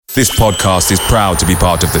This podcast is proud to be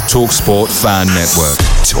part of the TalkSport Fan Network.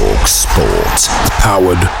 TalkSport.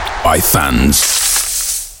 Powered by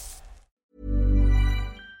fans.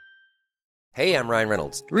 Hey, I'm Ryan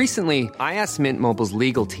Reynolds. Recently, I asked Mint Mobile's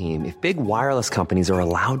legal team if big wireless companies are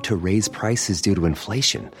allowed to raise prices due to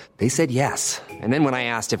inflation. They said yes. And then when I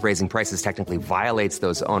asked if raising prices technically violates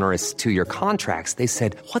those onerous two-year contracts, they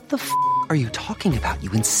said, "What the f*** are you talking about,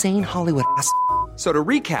 you insane Hollywood ass?" So to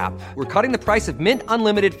recap, we're cutting the price of Mint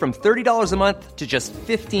Unlimited from $30 a month to just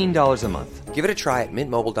 $15 a month. Give it a try at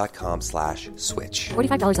mintmobile.com/switch.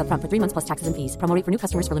 $45 up front for 3 months plus taxes and fees. Promo rate for new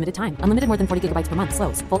customers for limited time. Unlimited more than 40 gigabytes per month.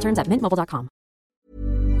 Slows full terms at mintmobile.com.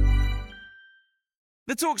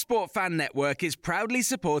 The TalkSport Fan Network is proudly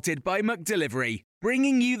supported by McDelivery,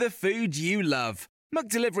 bringing you the food you love.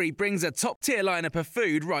 McDelivery brings a top-tier lineup of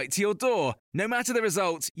food right to your door. No matter the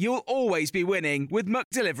result, you'll always be winning with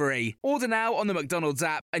McDelivery. Order now on the McDonald's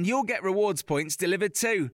app and you'll get rewards points delivered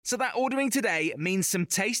too. So that ordering today means some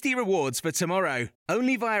tasty rewards for tomorrow.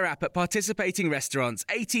 Only via app at participating restaurants.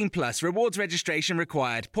 18 plus. Rewards registration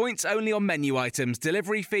required. Points only on menu items.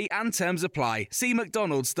 Delivery fee and terms apply. See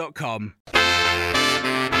mcdonalds.com.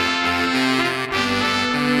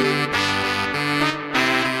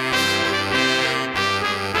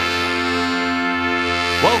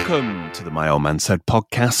 Welcome to the My Old Man Said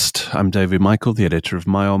podcast. I'm David Michael, the editor of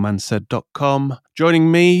myoldmansaid.com.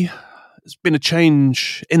 Joining me, there's been a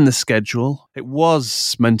change in the schedule. It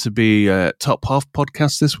was meant to be a top half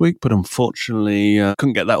podcast this week, but unfortunately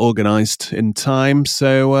couldn't get that organised in time.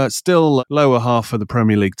 So still lower half of the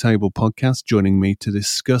Premier League table podcast. Joining me to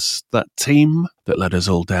discuss that team that let us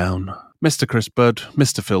all down. Mr. Chris Budd,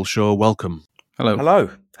 Mr. Phil Shaw, welcome. Hello.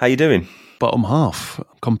 Hello. How you doing? Bottom half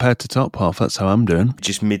compared to top half. That's how I'm doing.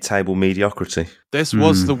 Just mid-table mediocrity. This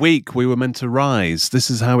was the week we were meant to rise. This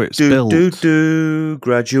is how it's built.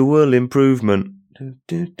 Gradual improvement.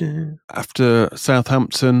 After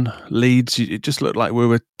Southampton, Leeds, it just looked like we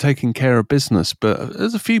were taking care of business. But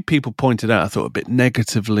as a few people pointed out, I thought a bit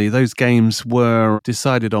negatively, those games were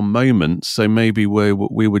decided on moments. So maybe we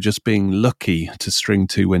were just being lucky to string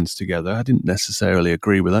 2 wins together. I didn't necessarily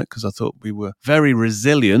agree with that because I thought we were very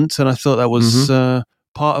resilient. And I thought that was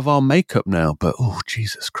part of our makeup now. But, oh,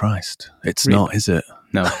 Jesus Christ. It's not, is it?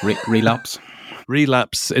 No, relapse.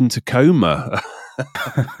 Relapse into coma.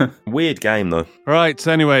 Weird game, though. Right,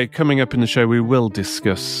 anyway, coming up in the show, we will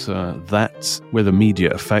discuss that with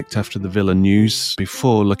immediate effect after the Villa news,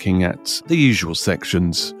 before looking at the usual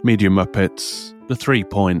sections, Media Muppets, the 3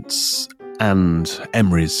 points, and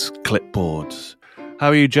Emery's clipboard. How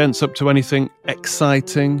are you gents, up to anything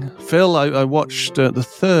exciting? Phil, I watched the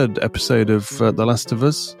 3rd episode of The Last of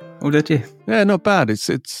Us. Oh, did you? Yeah, not bad.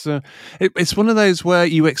 It's one of those where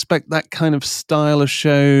you expect that kind of style of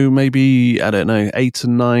show, maybe, I don't know, 8 or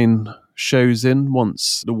 9 shows in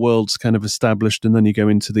once the world's kind of established, and then you go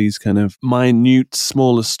into these kind of minute,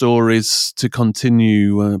 smaller stories to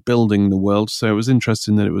continue building the world. So it was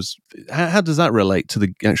interesting that it was. How does that relate to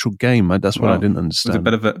the actual game? That's what I didn't understand. It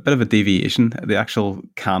was a bit of a deviation. The actual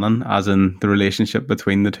canon, as in the relationship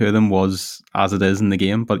between the two of them, was as it is in the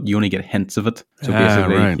game, but you only get hints of it. So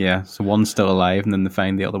basically, right. So one's still alive, and then they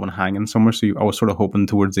find the other one hanging somewhere. So I was sort of hoping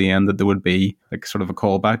towards the end that there would be like sort of a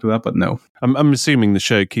callback to that, but no. I'm assuming the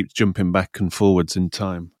show keeps jumping back and forwards in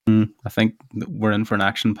time. I think we're in for an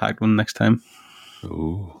action-packed one next time.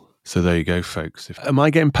 Ooh. So there you go, folks. Am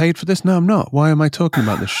I getting paid for this? No, I'm not. Why am I talking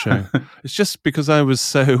about this show? It's just because I was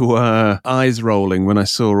so eyes rolling when I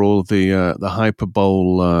saw all the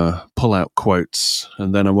hyperbole pull-out quotes,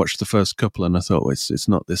 and then I watched the first couple, and I thought, well, it's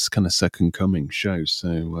not this kind of second coming show.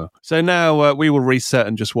 So now we will reset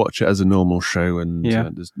and just watch it as a normal show, and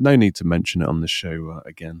there's no need to mention it on the show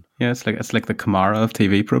again. Yeah, it's like the Kamara of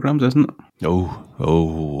TV programs, isn't it?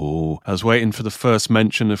 Oh! I was waiting for the first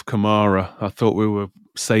mention of Kamara. I thought we were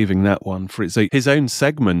saving that one for his own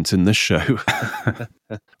segment in this show.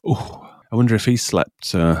 I wonder if he slept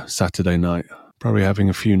Saturday night. Probably having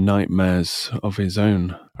a few nightmares of his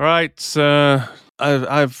own. All right,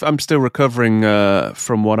 I'm still recovering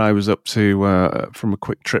from what I was up to from a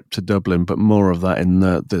quick trip to Dublin, but more of that in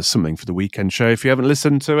the Something for the Weekend show. If you haven't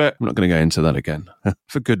listened to it, I'm not going to go into that again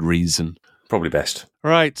for good reason. Probably best.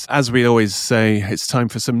 Right, as we always say, it's time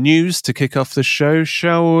for some news to kick off the show.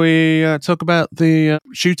 Shall we talk about the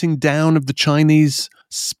shooting down of the Chinese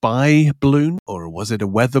spy balloon? Or was it a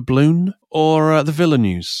weather balloon? Or the Villa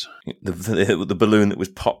news? The balloon that was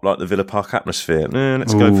popped like the Villa Park atmosphere.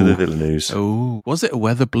 Let's go for the Villa news. Oh, was it a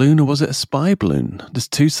weather balloon or was it a spy balloon? There's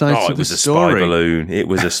two sides to the story. It was a spy balloon. It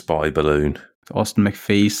was a spy balloon. Austin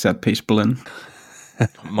McPhee's set-piece balloon.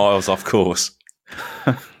 Miles off course.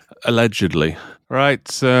 Allegedly. Right,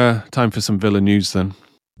 time for some Villa news then.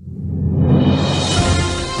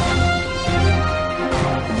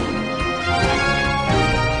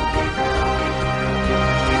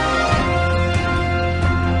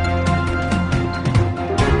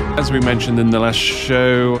 As we mentioned in the last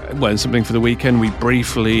show, well, something for the weekend, we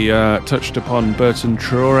briefly touched upon Bertrand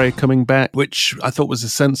Traoré coming back, which I thought was a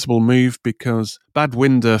sensible move because bad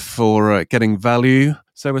window for getting value.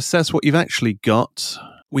 So assess what you've actually got.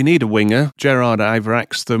 We need a winger. Gerrard either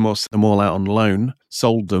axed them or sent them all out on loan.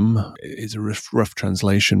 Sold them is a rough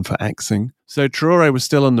translation for axing. So Traoré was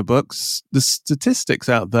still on the books. The statistics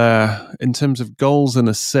out there in terms of goals and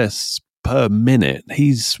assists per minute,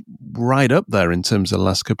 he's right up there in terms of the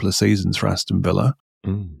last couple of seasons for Aston Villa.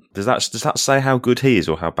 Does that say how good he is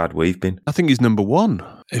or how bad we've been? I think he's number one,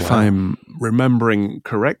 if I'm remembering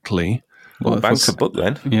correctly. Well, bank a book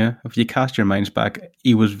then. Yeah, if you cast your minds back,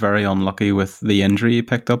 he was very unlucky with the injury he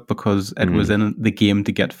picked up because it was in the game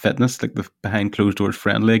to get fitness, like the behind closed doors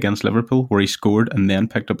friendly against Liverpool, where he scored and then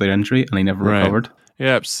picked up their injury and he never recovered.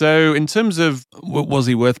 Yeah, so in terms of was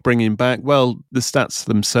he worth bringing back? Well, the stats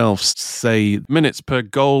themselves say minutes per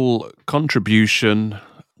goal contribution,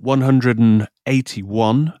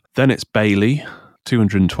 181. Then it's Bailey,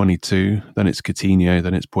 222. Then it's Coutinho.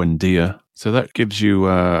 Then it's Buendia. So that gives you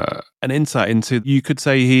an insight into, you could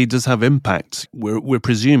say he does have impact. We're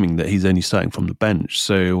presuming that he's only starting from the bench.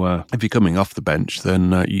 So if you're coming off the bench,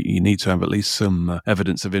 then you need to have at least some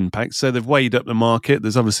evidence of impact. So they've weighed up the market.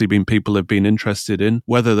 There's obviously been people who've been interested in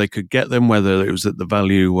whether they could get them, whether it was at the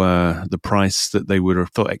value, the price that they would have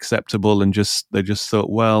thought acceptable, and they just thought,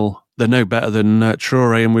 well, they're no better than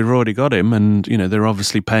Traoré, and we've already got him. And, you know, they're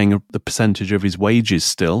obviously paying the percentage of his wages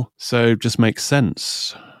still. So it just makes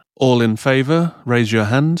sense. All in favour, raise your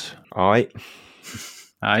hand. Aye.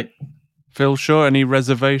 Phil Shaw, any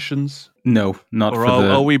reservations? No, not or for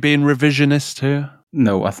are we being revisionist here?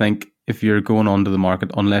 No, I think if you're going onto the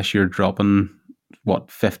market, unless you're dropping,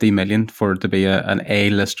 50 million for it to be an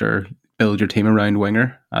A-lister, build your team around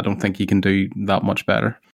winger, I don't think you can do that much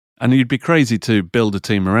better. And you'd be crazy to build a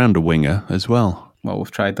team around a winger as well. Well,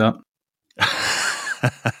 we've tried that.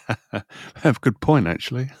 Have a good point,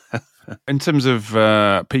 actually. In terms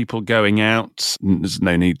of people going out, there's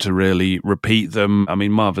no need to really repeat them. I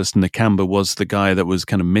mean, Marvis Nakamba was the guy that was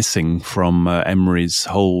kind of missing from Emery's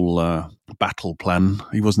whole battle plan.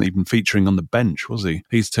 He wasn't even featuring on the bench, was he?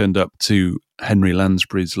 He's turned up to Henry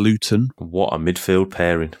Lansbury's Luton. What a midfield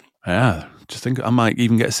pairing. Yeah, just think I might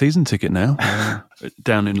even get a season ticket now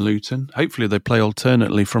down in Luton. Hopefully they play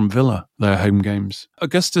alternately from Villa, their home games.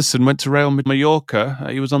 Augustinson went to Real Mallorca.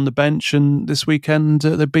 He was on the bench, and this weekend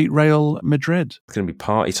they beat Real Madrid. It's going to be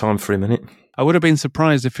party time for him, isn't it? I would have been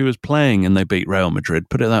surprised if he was playing and they beat Real Madrid,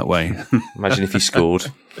 put it that way. Imagine if he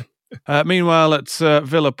scored. Meanwhile, at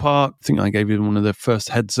Villa Park, I think I gave you one of the first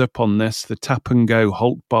heads up on this, the Tap and Go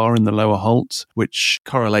Holt bar in the Lower Holt, which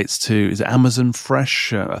correlates to, is it Amazon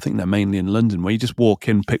Fresh? I think they're mainly in London, where you just walk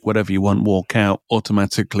in, pick whatever you want, walk out.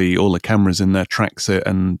 Automatically, all the cameras in there tracks it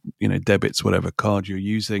and, you know, debits whatever card you're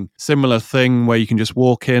using. Similar thing where you can just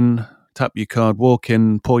walk in, tap your card, walk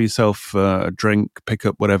in, pour yourself a drink, pick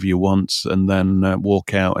up whatever you want, and then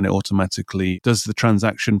walk out, and it automatically does the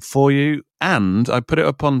transaction for you. And I put it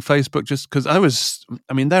up on Facebook just because I was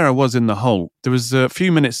in the hole. There was a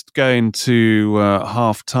few minutes going to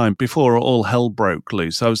half time before all hell broke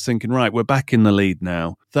loose. I was thinking, right, we're back in the lead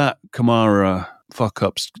now. That Kamara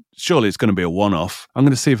fuck-ups, surely it's going to be a one-off. I'm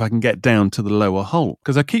going to see if I can get down to the Lower Holt.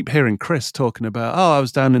 Because I keep hearing Chris talking about, I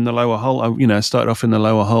was down in the Lower Holt. I started off in the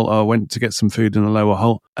Lower Holt. I went to get some food in the Lower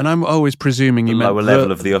Holt. And I'm always presuming he meant lower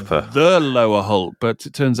level of the upper. The Lower Holt. But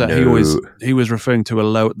it turns out he was referring to the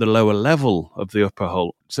lower level of the Upper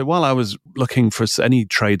Holt. So while I was looking for any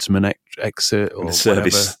tradesman exit or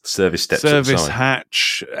service steps service outside.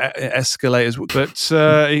 Hatch, escalators, but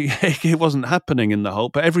it wasn't happening in the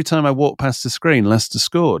Holt. But every time I walked past the screen, Leicester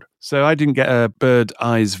scored. So I didn't get a bird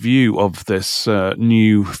eye's view of this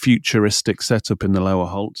new futuristic setup in the Lower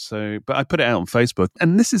Holt. But I put it out on Facebook,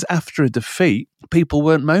 and this is after a defeat. People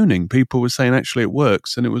weren't moaning. People were saying actually it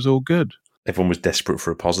works, and it was all good. Everyone was desperate for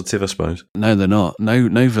a positive, I suppose. No, they're not.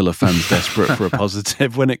 No Villa fans desperate for a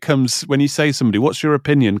positive. When you say somebody, what's your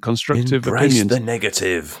opinion? Constructive Embrace opinions. the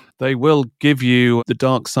negative. They will give you the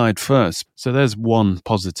dark side first. So there's one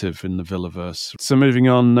positive in the Villaverse. So moving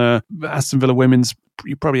on, Aston Villa women's,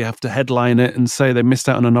 you probably have to headline it and say they missed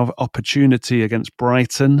out on an opportunity against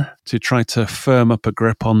Brighton to try to firm up a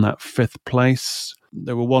grip on that 5th place.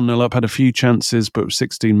 They were 1-0 up, had a few chances, but with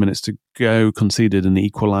 16 minutes to go, conceded an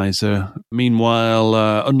equaliser.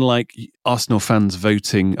 Meanwhile, unlike Arsenal fans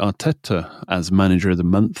voting Arteta as manager of the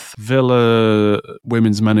month, Villa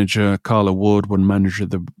women's manager Carla Ward won manager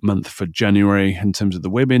of the month for January in terms of the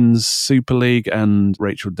Women's Super League, and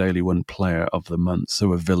Rachel Daly won player of the month,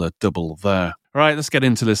 so a Villa double there. Right, let's get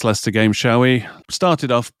into this Leicester game, shall we? Started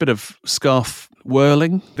off, bit of scarf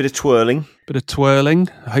whirling. Bit of twirling.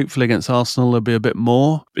 Hopefully against Arsenal there'll be a bit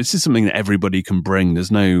more. This is something that everybody can bring.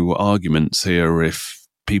 There's no arguments here if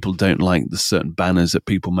people don't like the certain banners that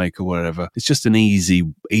people make or whatever. It's just an easy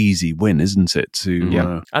win, isn't it?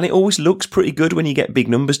 And it always looks pretty good when you get big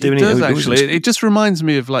numbers doing it. It does, actually. It just reminds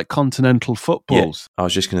me of like continental footballs. Yeah, I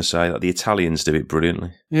was just going to say that the Italians do it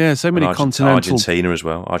brilliantly. Yeah, so many continental... Argentina as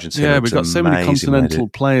well. Yeah, we've got so many continental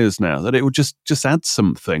players now that it would just add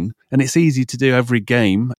something. And it's easy to do every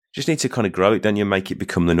game. Just need to kind of grow it, don't you? Make it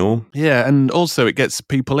become the norm. Yeah, and also it gets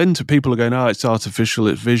people into. People are going, oh, it's artificial,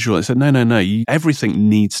 it's visual. I said, no. Everything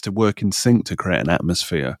needs to work in sync to create an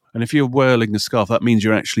atmosphere. And if you're whirling the scarf, that means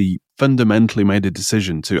you're actually fundamentally made a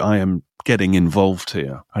decision to, I am getting involved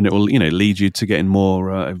here. And it will, lead you to getting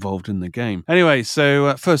more involved in the game. Anyway,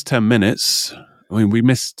 so first 10 minutes... we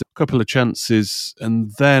missed a couple of chances,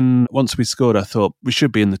 and then once we scored, I thought we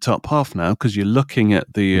should be in the top half now, because you're looking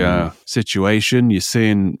at the situation. You're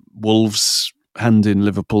seeing Wolves handing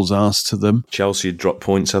Liverpool's arse to them. Chelsea had dropped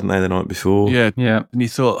points, hadn't they, the night before? Yeah. And you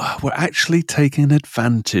thought, we're actually taking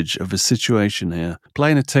advantage of a situation here,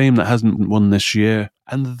 playing a team that hasn't won this year.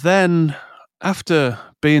 And then, after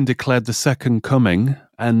being declared the second coming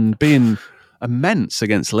and being... immense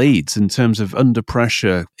against Leeds in terms of under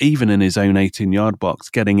pressure, even in his own 18-yard box,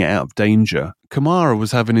 getting it out of danger. Kamara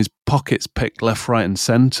was having his pockets picked left, right and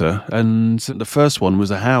centre, and the first one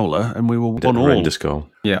was a howler, and we were 1-1. Horrendous goal.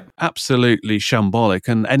 Yeah. Absolutely shambolic,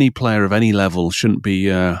 and any player of any level shouldn't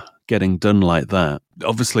be getting done like that.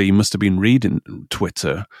 Obviously, he must have been reading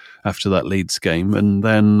Twitter after that Leeds game and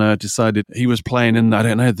then decided he was playing in, I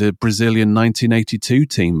don't know, the Brazilian 1982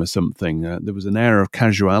 team or something. There was an air of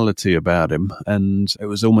casuality about him, and it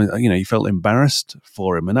was almost, he felt embarrassed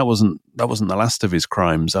for him, and that wasn't the last of his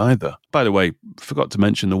crimes either. By the way, forgot to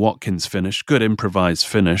mention the Watkins finish. Good improvised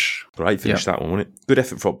finish. Great finish, that one, wasn't it? Good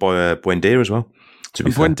effort by Buendia as well.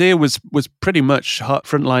 Buendia was pretty much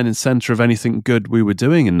front line and centre of anything good we were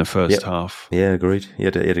doing in the first half. Yeah, agreed. He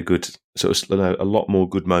had a good sort of a lot more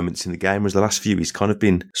good moments in the game. Whereas the last few, he's kind of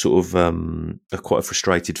been sort of quite a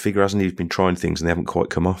frustrated figure, hasn't he? He's been trying things and they haven't quite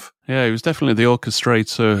come off. Yeah, he was definitely the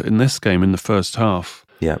orchestrator in this game in the first half.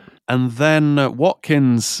 Yeah, and then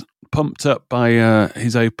Watkins, pumped up by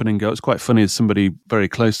his opening goal. It's quite funny as somebody very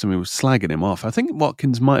close to me was slagging him off. I think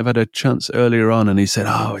Watkins might have had a chance earlier on and he said,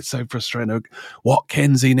 oh, it's so frustrating.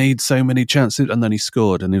 Watkins, he needs so many chances. And then he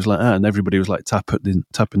scored and he was like, and everybody was like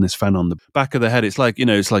tapping this fan on the back of the head. It's like,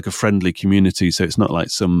 it's like a friendly community. So it's not like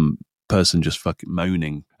some person just fucking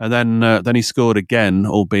moaning. And then he scored again,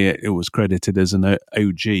 albeit it was credited as an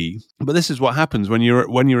OG. But this is what happens when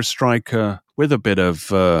you're a striker with a bit of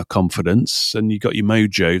confidence and you got your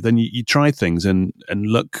mojo, then you try things and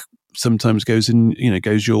luck sometimes goes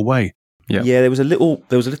your way. Yeah, there was a little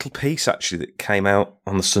piece actually that came out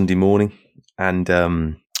on the Sunday morning, and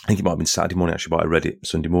I think it might have been Saturday morning actually, but I read it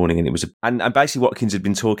Sunday morning, and it was and basically Watkins had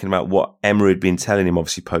been talking about what Emery had been telling him,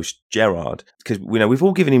 obviously post Gerrard, because we've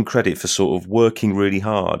all given him credit for sort of working really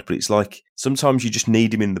hard, but it's like sometimes you just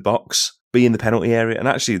need him in the box, be in the penalty area, and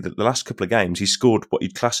actually the last couple of games he scored what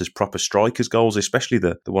you'd class as proper strikers goals, especially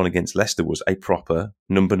the one against Leicester was a proper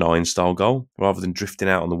number 9 style goal rather than drifting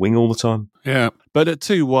out on the wing all the time. Yeah, but at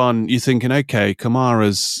 2-1 you're thinking, okay,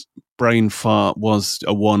 Kamara's brain fart was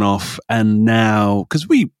a one-off, and now because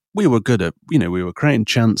we were good at, we were creating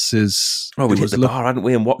chances. Oh, we hit the bar, hadn't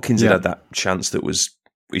we? And Watkins had that chance that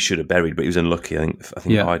we should have buried, but he was unlucky. I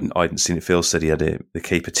think I hadn't seen it. Phil said he had the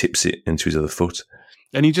keeper tips it into his other foot.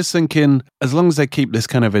 And you're just thinking, as long as they keep this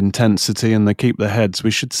kind of intensity and they keep their heads,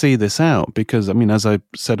 we should see this out. Because, I mean, as I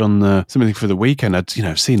said on something for the weekend, I'd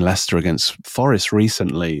seen Leicester against Forest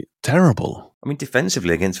recently. Terrible. I mean,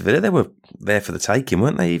 defensively against Villa, they were there for the taking,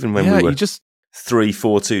 weren't they? Even when we were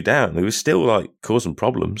 3-4-2 down, they were still causing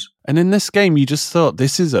problems. And in this game, you just thought,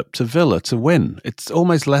 this is up to Villa to win. It's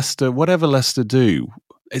almost Leicester, whatever Leicester do,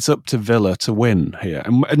 it's up to Villa to win here.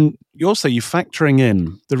 And you're factoring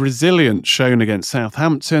in the resilience shown against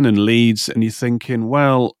Southampton and Leeds, and you're thinking,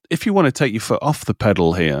 well, if you want to take your foot off the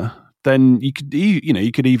pedal here, then you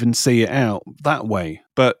could even see it out that way.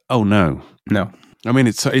 But no. I mean,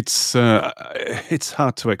 it's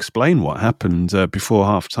hard to explain what happened before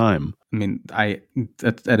half time. I mean,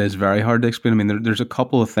 it is very hard to explain. I mean, there's a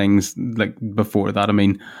couple of things like before that. I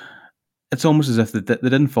mean, it's almost as if they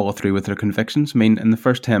didn't follow through with their convictions. I mean, in the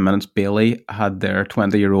first 10 minutes, Bailey had their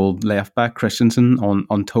 20-year-old left-back, Christensen,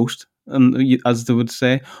 on toast. and as they would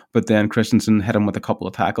say. But then Christensen hit him with a couple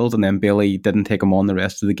of tackles, and then Bailey didn't take him on the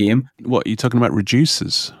rest of the game. What, are you talking about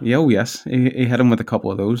reducers? Yeah, oh yes, he hit him with a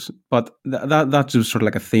couple of those. But that's just sort of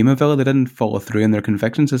like a theme of Villa. They didn't follow through in their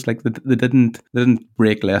convictions. It's like they didn't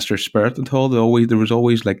break Leicester's spirit at all. There was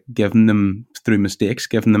always like giving them through mistakes,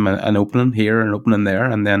 giving them an opening here and an opening there,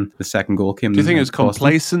 and then the second goal came. Do you think it was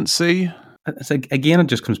complacency? It's like, again, it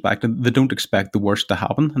just comes back to they don't expect the worst to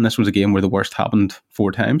happen, and this was a game where the worst happened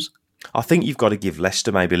 4 times. I think you've got to give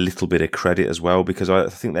Leicester maybe a little bit of credit as well, because I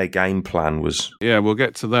think their game plan was... Yeah, we'll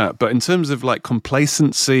get to that. But in terms of like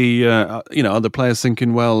complacency, other players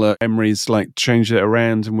thinking, well, Emery's like changed it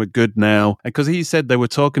around and we're good now. Because he said they were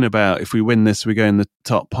talking about if we win this, we go in the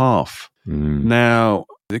top half. Now...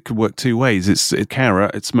 it could work 2 ways. It's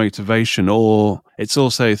carrot, it's motivation, or it's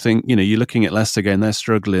also you're looking at Leicester going, they're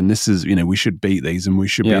struggling. This is, we should beat these and we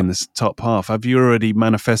should be in this top half. Have you already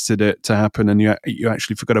manifested it to happen and you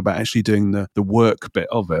actually forgot about actually doing the work bit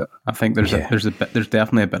of it? I think there's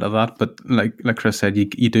definitely a bit of that, but like Chris said,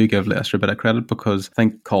 you do give Leicester a bit of credit, because I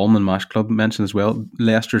think Colm and Mash Club mentioned as well,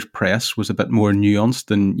 Leicester's press was a bit more nuanced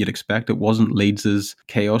than you'd expect. It wasn't Leeds'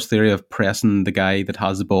 chaos theory of pressing the guy that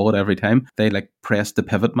has the ball at every time. They pressed the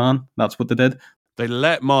pivot man. That's what they did. They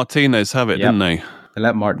let Martinez have it, didn't they? They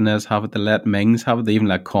let Martinez have it. They let Mings have it. They even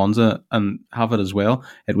let Konza and have it as well.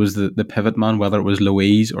 It was the pivot man, whether it was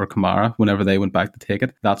Louise or Kamara, whenever they went back to take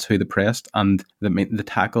it, that's who they pressed. And the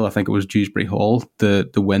tackle, I think it was Dewsbury Hall, to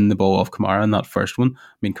win the ball off Kamara in that first one.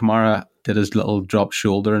 I mean, Kamara did his little drop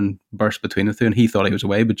shoulder and burst between the two, and he thought he was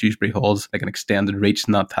away, but Dewsbury Hall's like an extended reach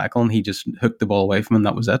in that tackle, and he just hooked the ball away from him, and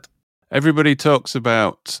that was it. Everybody talks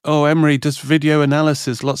about, Emery does video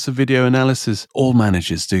analysis, lots of video analysis. All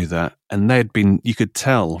managers do that. And you could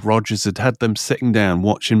tell Rodgers had them sitting down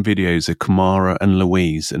watching videos of Kamara and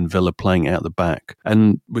Louise and Villa playing out the back.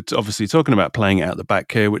 And we're obviously talking about playing out the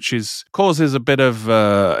back here, which causes a bit of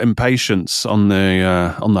impatience on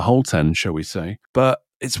the Holte end, shall we say. But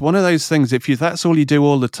it's one of those things, if that's all you do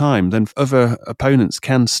all the time, then other opponents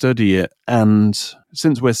can study it. And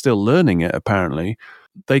since we're still learning it, apparently,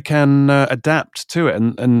 they can adapt to it.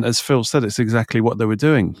 And as Phil said, it's exactly what they were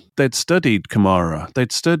doing. They'd studied Kamara.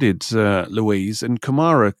 They'd studied Louise. And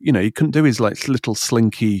Kamara, he couldn't do his little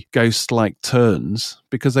slinky ghost-like turns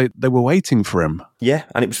because they were waiting for him. Yeah,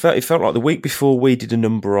 and it felt like the week before we did a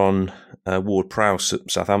number on Ward-Prowse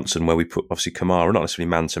at Southampton, where we put, obviously, Kamara, not necessarily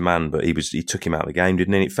man-to-man, but he took him out of the game,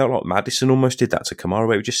 didn't he? And it felt like Maddison almost did that to Kamara,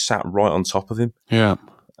 where he just sat right on top of him. Yeah.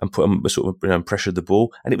 And put them sort of pressured the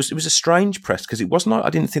ball, and it was a strange press, because it wasn't like, I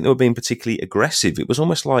didn't think they were being particularly aggressive. It was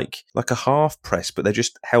almost like a half press, but they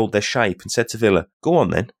just held their shape and said to Villa, "Go on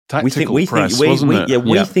then, tactical we press, think wasn't it?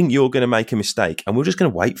 We think you're going to make a mistake, and we're just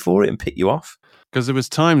going to wait for it and pick you off." Because there was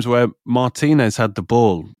times where Martinez had the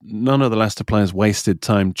ball. None of the Leicester players wasted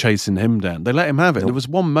time chasing him down. They let him have it. Nope. There was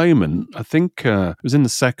one moment, I think it was in the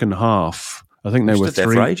second half. I think they were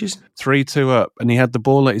 3-2 up, and he had the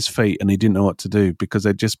ball at his feet, and he didn't know what to do because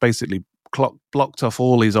they just basically blocked off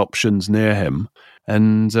all his options near him,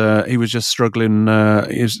 and he was just struggling.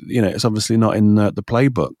 It's obviously not in the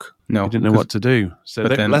playbook. No, he didn't know what to do. So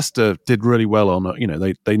Leicester did really well on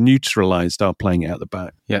it. They neutralised our playing it at the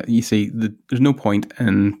back. Yeah, you see, there's no point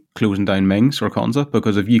in closing down Mings or Konza,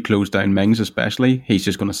 because if you close down Mings, especially, he's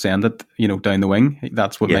just going to send it, down the wing.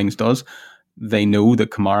 That's what Mings does. They know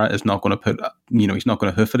that Kamara is not going to he's not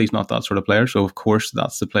going to hoof it. He's not that sort of player. So, of course,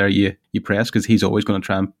 that's the player you press, because he's always going to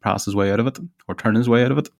try and pass his way out of it or turn his way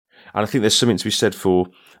out of it. And I think there's something to be said for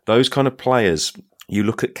those kind of players. You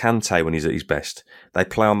look at Kante when he's at his best. They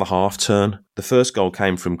play on the half turn. The first goal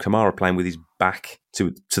came from Kamara playing with his back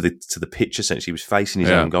to the pitch, essentially. He was facing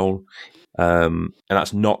his own goal. And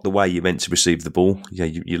that's not the way you're meant to receive the ball.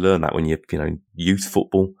 You learn that when you're youth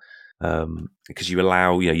football. Because you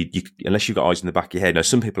allow, you unless you've got eyes in the back of your head. Now,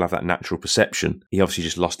 some people have that natural perception. He obviously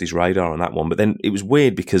just lost his radar on that one. But then it was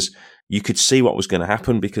weird because you could see what was going to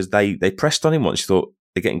happen, because they pressed on him once. You thought,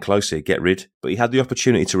 they're getting closer, get rid. But he had the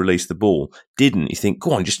opportunity to release the ball. Didn't. You think,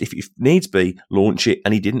 go on, just if needs be, launch it.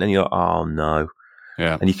 And he didn't. And you're like, oh, no.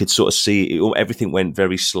 Yeah. And you could sort of see everything went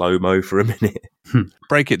very slow-mo for a minute.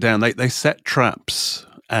 Break it down. They set traps.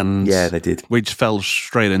 And yeah, they did. We just fell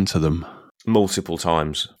straight into them. Multiple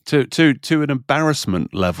times to an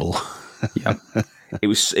embarrassment level. Yeah, it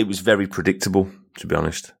was very predictable, to be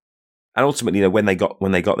honest. And ultimately, when they got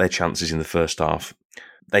their chances in the first half,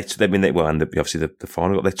 obviously the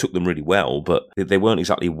final, they took them really well, but they weren't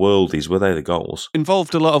exactly worldies, were they? The goals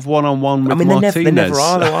involved a lot of one-on-one with Martinez. They never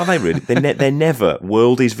are, though, are they? Really, they're never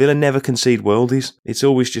worldies. Villa never concede worldies. It's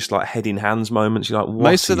always just like head in hands moments. You're like, what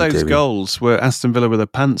most of those goals were Aston Villa with their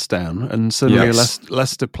pants down, and suddenly a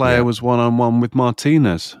Leicester player was one-on-one with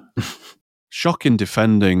Martinez. Shocking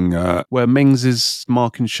defending, where Mings is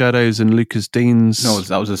marking shadows and Lucas Dean's. No,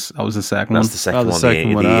 that was the second one. That's the second the one.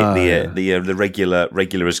 second one. The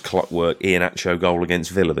regular as clockwork Iheanacho goal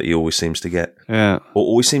against Villa that he always seems to get. Yeah. Or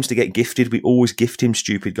always seems to get gifted. We always gift him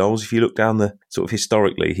stupid goals. If you look down the sort of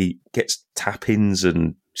historically, he gets tap-ins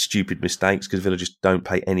and stupid mistakes because Villa just don't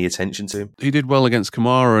pay any attention to him. He did well against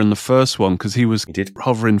Kamara in the first one because he was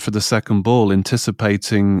hovering for the second ball,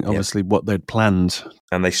 anticipating obviously what they'd planned.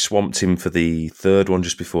 And they swamped him for the third one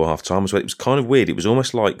just before half-time as well. It was kind of weird. It was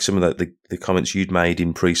almost like some of the comments you'd made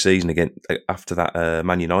in pre-season again after that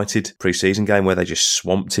Man United pre-season game where they just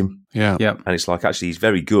swamped him. Yeah. And it's like, actually, he's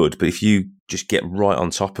very good, but if you just get right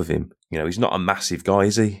on top of him, he's not a massive guy,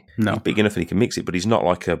 is he? No. He's big enough and he can mix it, but he's not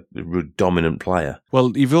like a dominant player.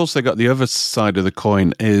 Well, you've also got the other side of the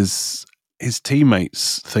coin is his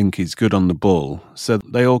teammates think he's good on the ball, so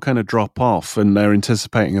they all kind of drop off and they're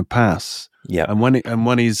anticipating a pass. Yeah, and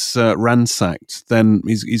when he's ransacked, then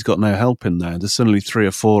he's got no help in there. There's suddenly 3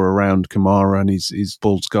 or 4 around Kamara, and his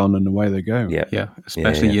ball's gone, and away they go. Yeah.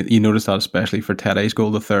 Especially you notice that, especially for Tede's goal,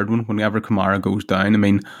 the third one. Whenever Kamara goes down, I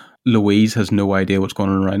mean, Louise has no idea what's going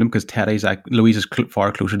on around him because Louise is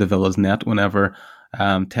far closer to Villa's net whenever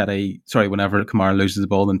whenever Kamara loses the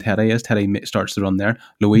ball than Tede is. Tede starts to run there.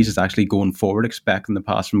 Louise is actually going forward, expecting the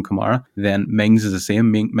pass from Kamara. Then Mings is the same.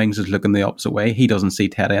 Mings is looking the opposite way. He doesn't see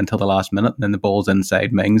Tede until the last minute. Then the ball's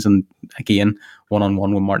inside Mings, and again,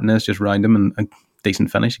 one-on-one with Martinez, just round him, and a decent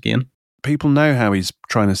finish again. People know how he's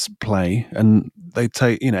trying to play, and they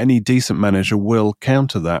take, any decent manager will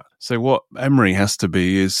counter that. So what Emery has to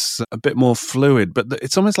be is a bit more fluid, but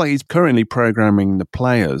it's almost like he's currently programming the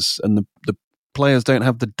players, and the players don't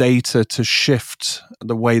have the data to shift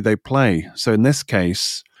the way they play. So in this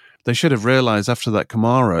case, they should have realised after that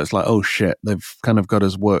Kamara, it's like, oh shit, they've kind of got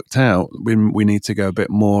us worked out. We need to go a bit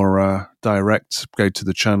more direct, go to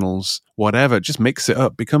the channels, whatever, just mix it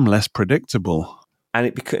up, become less predictable.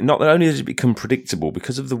 And not only does it become predictable,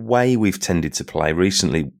 because of the way we've tended to play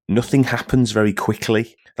recently, nothing happens very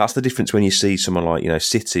quickly. That's the difference when you see someone like,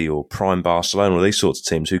 City or Prime Barcelona or these sorts of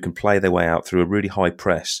teams who can play their way out through a really high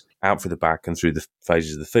press, out through the back and through the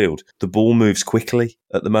phases of the field. The ball moves quickly.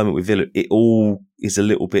 At the moment with Villa, it all is a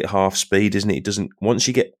little bit half speed, isn't it? It doesn't. Once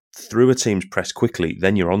you get through a team's press quickly,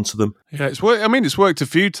 then you're onto them. Yeah, it's worked a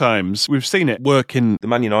few times. We've seen it work in... The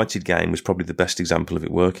Man United game was probably the best example of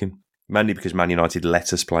it working. Mainly because Man United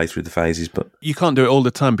let us play through the phases, but you can't do it all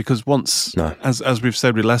the time because once, as we've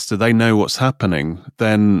said with Leicester, they know what's happening,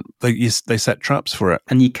 then they set traps for it.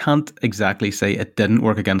 And you can't exactly say it didn't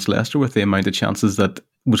work against Leicester with the amount of chances that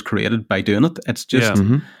was created by doing it. It's just,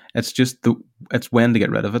 it's when to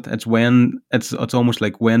get rid of it. It's when it's almost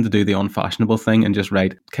like when to do the unfashionable thing and just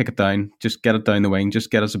kick it down, just get it down the wing,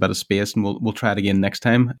 just get us a bit of space, and we'll try it again next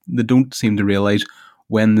time. They don't seem to realise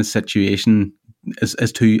when the situation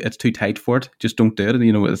is too tight for it. Just don't do it.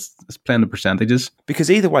 It's playing the percentages. Because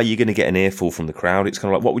either way, you're going to get an earful from the crowd. It's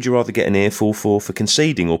kind of like, what would you rather get an earful for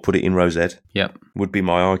conceding or put it in Rose Ed? Yep. Would be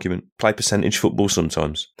my argument. Play percentage football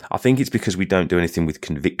sometimes. I think it's because we don't do anything with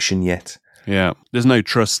conviction yet. Yeah, there's no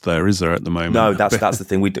trust there, is there, at the moment? No, that's the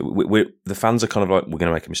thing. We the fans are kind of like, we're going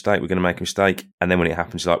to make a mistake, and then when it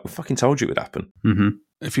happens, you're like, we fucking told you it would happen. Mm-hmm.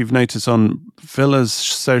 If you've noticed on Villa's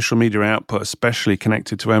social media output, especially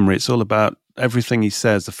connected to Emery, it's all about everything he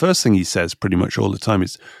says. The first thing he says pretty much all the time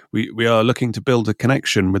is we are looking to build a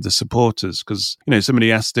connection with the supporters, because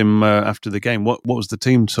somebody asked him after the game what was the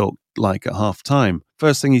team talk like at half time.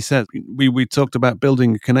 First thing he said, we talked about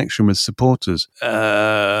building a connection with supporters. What,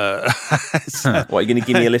 are you going to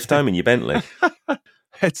give me a lift home in your Bentley?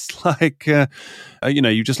 It's like,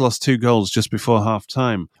 you just lost 2 goals just before half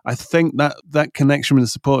time. I think that connection with the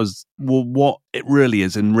supporters, what it really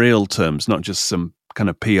is in real terms, not just some kind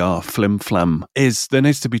of PR flim-flam, is there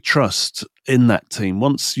needs to be trust in that team.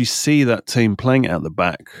 Once you see that team playing out the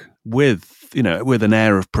back with an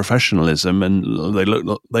air of professionalism, and they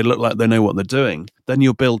look like they know what they're doing, then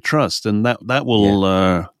you'll build trust, and that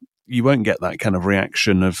will you won't get that kind of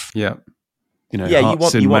reaction of you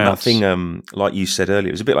want that thing, like you said earlier.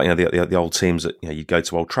 It was a bit like the old teams that you'd go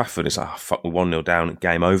to Old Trafford. It's like, oh, fuck, we're 1-0 down,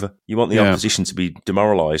 game over. You want the opposition to be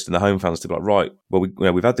demoralised and the home fans to be like, right, well,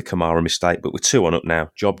 we've had the Kamara mistake, but we're 2-1 up now.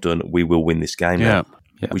 Job done. We will win this game now.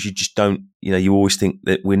 Yeah. Which you just don't. You always think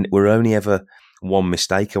that we're only ever one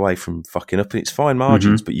mistake away from fucking up, and it's fine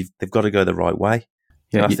margins, but they've got to go the right way.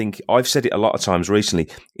 And I think I've said it a lot of times recently.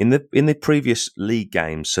 In the previous league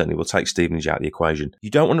games, certainly we'll take Stevenage out of the equation. You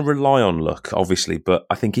don't want to rely on luck, obviously, but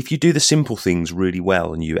I think if you do the simple things really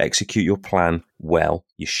well and you execute your plan well,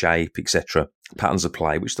 your shape, etc., patterns of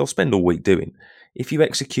play, which they'll spend all week doing, if you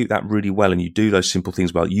execute that really well and you do those simple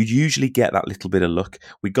things well, you usually get that little bit of luck.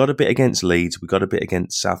 We got a bit against Leeds, we got a bit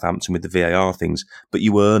against Southampton with the VAR things, but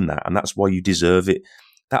you earn that, and that's why you deserve it.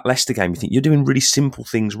 That Leicester game, you think you're doing really simple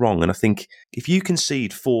things wrong. And I think if you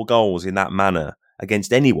concede 4 goals in that manner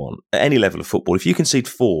against anyone at any level of football, if you concede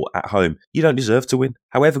 4 at home, you don't deserve to win,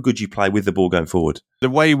 however good you play with the ball going forward. The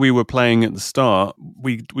way we were playing at the start,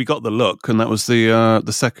 we got the look, and that was the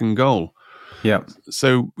second goal. Yeah.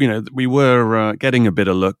 So, we were getting a bit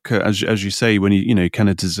of luck, as you say, when you kind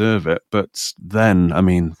of deserve it. But then,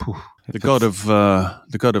 the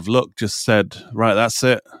god of luck just said, right, that's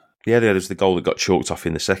it. Yeah, there was the goal that got chalked off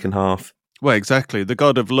in the second half. Well, exactly. The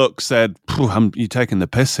god of luck said, you're taking the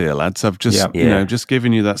piss here, lads. I've just, just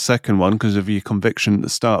given you that second one because of your conviction at the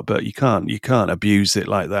start, but you can't abuse it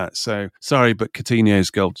like that. So, sorry, but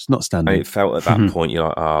Coutinho's goal is not standing. It felt at that point,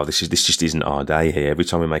 you're like, this just isn't our day here. Every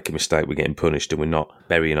time we make a mistake, we're getting punished and we're not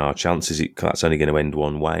burying our chances. That's only going to end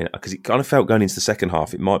one way. Because it kind of felt going into the second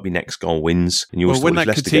half, it might be next goal wins. And when that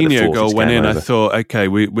Coutinho goal went in, I thought, okay,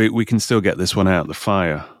 we can still get this one out of the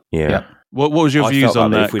fire. Yeah. What was your views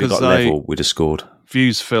on that? If we'd got level, we'd have scored.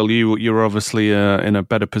 Views, Phil, you were obviously in a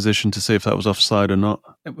better position to see if that was offside or not.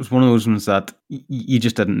 It was one of those ones that you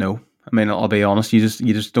just didn't know. I mean, I'll be honest, you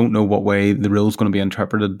just don't know what way the rule's going to be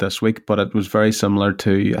interpreted this week, but it was very similar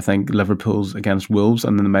to, I think, Liverpool's against Wolves,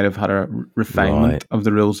 and then they might have had a refinement of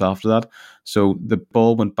the rules after that. So the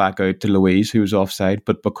ball went back out to Louise, who was offside,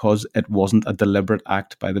 but because it wasn't a deliberate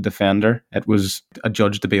act by the defender, it was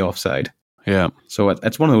adjudged to be offside. Yeah. So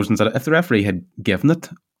it's one of those ones that if the referee had given it,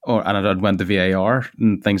 and it had went to VAR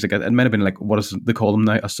and things like that, it might have been like, what is they call them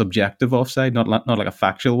now, a subjective offside, not like a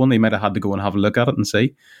factual one. They might have had to go and have a look at it and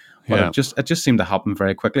see. But it just seemed to happen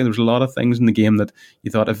very quickly. There was a lot of things in the game that you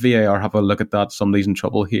thought, if VAR have a look at that, somebody's in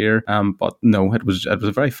trouble here. But no, it was a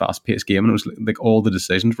very fast paced game, and it was like all the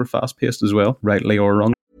decisions were fast paced as well, rightly or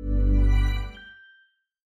wrong.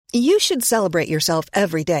 You should celebrate yourself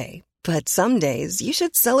every day, but some days you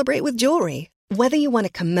should celebrate with jewelry. Whether you want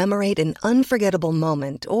to commemorate an unforgettable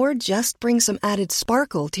moment or just bring some added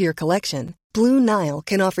sparkle to your collection, Blue Nile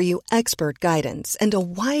can offer you expert guidance and a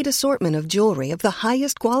wide assortment of jewelry of the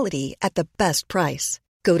highest quality at the best price.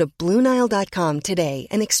 Go to BlueNile.com today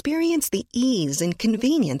and experience the ease and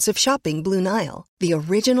convenience of shopping Blue Nile, the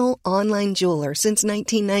original online jeweler since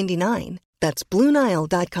 1999. That's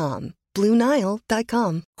BlueNile.com.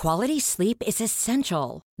 BlueNile.com. Quality sleep is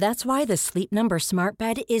essential. That's why the Sleep Number Smart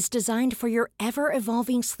Bed is designed for your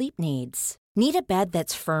ever-evolving sleep needs. Need a bed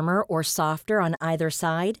that's firmer or softer on either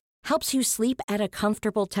side? Helps you sleep at a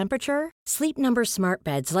comfortable temperature? Sleep Number Smart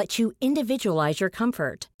Beds let you individualize your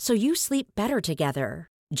comfort, so you sleep better together.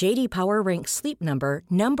 J.D. Power ranks Sleep Number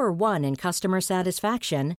number 1 in customer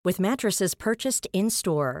satisfaction with mattresses purchased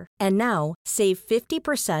in-store. And now, save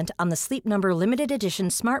 50% on the Sleep Number Limited Edition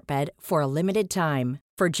Smart Bed for a limited time.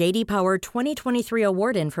 For J.D. Power 2023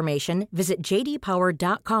 award information, visit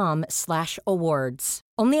jdpower.com/awards.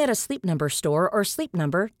 Only at a Sleep Number store or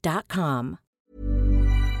sleepnumber.com.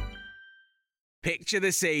 Picture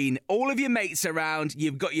the scene. All of your mates around,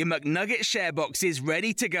 you've got your McNugget share boxes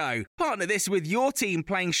ready to go. Partner this with your team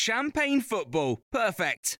playing champagne football.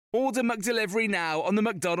 Perfect. Order McDelivery now on the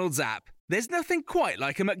McDonald's app. There's nothing quite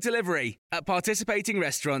like a McDelivery. At participating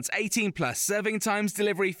restaurants, 18 plus, serving times,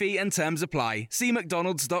 delivery fee and terms apply. See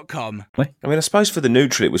mcdonalds.com. I mean, I suppose for the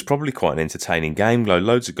neutral, it was probably quite an entertaining game.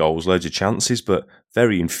 Loads of goals, loads of chances, but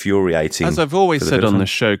very infuriating. As I've always said on the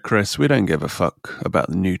show, Chris, we don't give a fuck about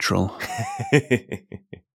the neutral.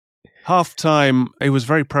 Half-time, he was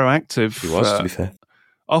very proactive. He was, to be fair.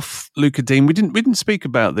 Off Lucas Digne. We didn't speak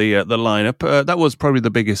about the lineup. That was probably the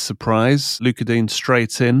biggest surprise. Lucas Digne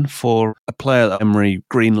straight in for a player that Emery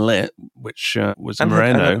greenlit, which was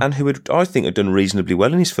Moreno. And who I think had done reasonably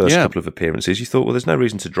well in his first couple of appearances. You thought, well, there's no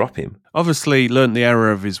reason to drop him. Obviously learnt the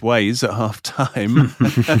error of his ways at half-time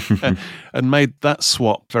and made that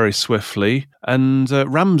swap very swiftly. And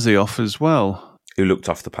Ramsey off as well. Who looked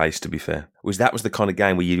off the pace, to be fair. That was the kind of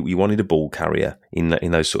game where you wanted a ball carrier in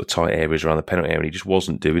those sort of tight areas around the penalty area, and he just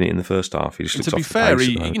wasn't doing it in the first half. He just looked off the pace. To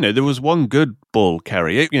be fair, there was one good ball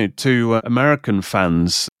carrier. To American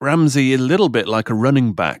fans, Ramsey a little bit like a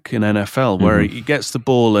running back in NFL, where he gets the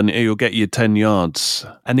ball and he'll get you 10 yards.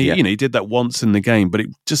 And he did that once in the game, but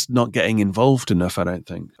just not getting involved enough, I don't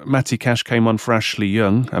think. Matty Cash came on for Ashley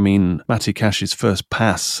Young. I mean, Matty Cash's first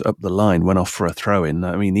pass up the line went off for a throw-in.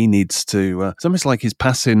 I mean, he needs to... it's almost like his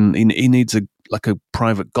passing... He needs like a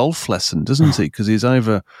private golf lesson, doesn't he? Because he's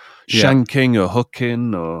either shanking or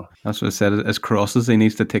hooking or... That's what I said. His crosses, he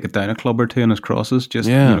needs to take it down a club or two on his crosses. Just,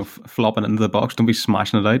 flopping it into the box. Don't be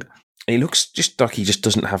smashing it out. He looks just like he just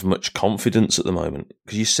doesn't have much confidence at the moment.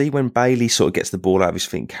 Because you see when Bailey sort of gets the ball out of his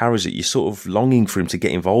feet and carries it, you're sort of longing for him to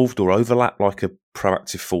get involved or overlap like a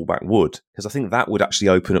proactive fullback would. Because I think that would actually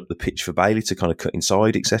open up the pitch for Bailey to kind of cut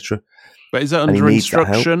inside, etc. But is that under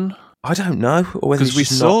instruction? I don't know. Because we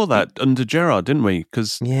saw that under Gerrard, didn't we?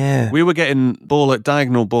 Because we were getting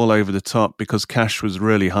diagonal ball over the top because Cash was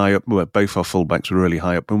really high up. Well, both our fullbacks were really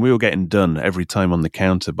high up, and we were getting done every time on the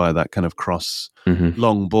counter by that kind of cross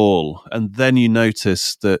long ball. And then you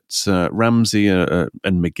notice that Ramsey and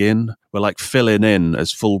McGinn were like filling in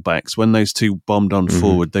as fullbacks. When those two bombed on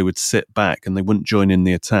forward, they would sit back and they wouldn't join in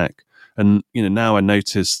the attack. And now I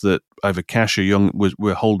noticed that either Cash or Young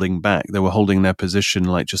were holding back. They were holding their position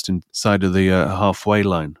like just inside of the halfway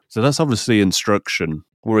line. So that's obviously instruction.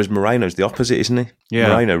 Whereas Moreno's the opposite, isn't he? Yeah.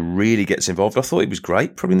 Moreno really gets involved. I thought he was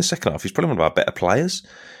great, probably in the second half. He's probably one of our better players.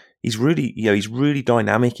 He's really, he's really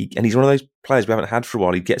dynamic, and he's one of those players we haven't had for a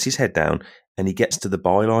while. He gets his head down and he gets to the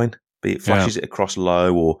byline, be it flashes it across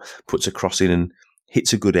low or puts a cross in and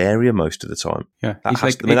hits a good area most of the time. Yeah,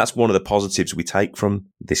 that's one of the positives we take from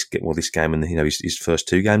this game and his first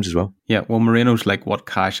two games as well. Yeah, well, Moreno's like what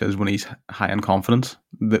Cash is when he's high in confidence.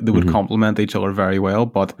 They would complement each other very well,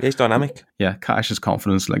 but he's dynamic. Yeah, Cash's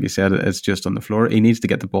confidence, like you said, it's just on the floor. He needs to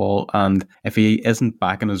get the ball, and if he isn't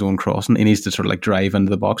back in his own crossing, he needs to sort of like drive into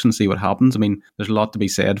the box and see what happens. I mean, there's a lot to be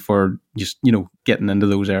said for just getting into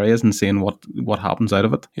those areas and seeing what happens out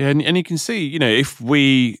of it. Yeah, and you can see, if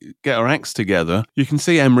we get our acts together, you can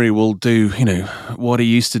see Emery will do, what he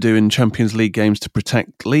used to do in Champions League games to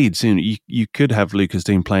protect leads. You could have Lucas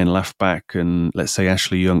Dean playing left back and let's say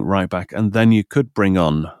Ashley Young right back, and then you could bring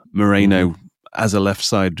on Moreno as a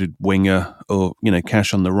left-sided winger or,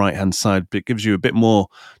 Cash on the right-hand side. But it gives you a bit more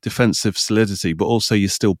defensive solidity, but also you're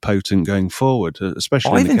still potent going forward,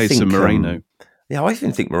 especially in the case of Moreno. I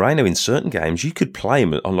even think Moreno in certain games, you could play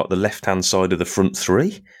him on like the left-hand side of the front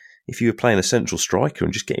three if you were playing a central striker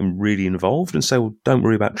and just get him really involved and say, well, don't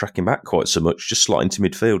worry about tracking back quite so much, just slot into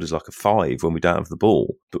midfield as like a 5 when we don't have the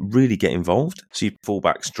ball, but really get involved. So your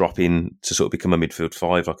fullbacks drop in to sort of become a midfield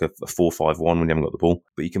 5, like a 4-5-1 when you haven't got the ball,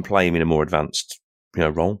 but you can play him in a more advanced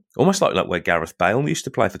role. Almost like where Gareth Bale used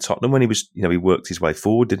to play for Tottenham when he was, he worked his way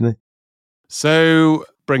forward, didn't he? So,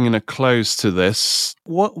 bringing a close to this,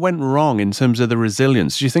 what went wrong in terms of the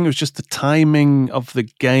resilience? Do you think it was just the timing of the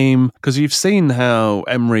game? Because you've seen how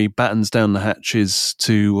Emery battens down the hatches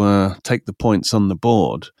to take the points on the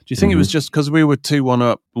board. Do you think it was just because we were 2-1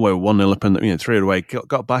 up, 1-0 up and 3 away,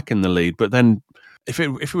 got back in the lead, but then if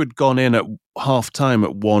we had gone in at half-time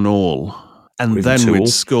at 1-1 and then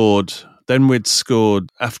we'd scored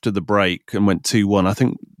after the break and went 2-1, I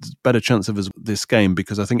think there's a better chance of this game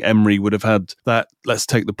because I think Emery would have had that let's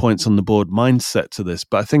take the points on the board mindset to this.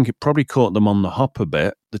 But I think it probably caught them on the hop a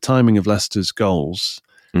bit, the timing of Leicester's goals.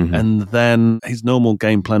 And then his normal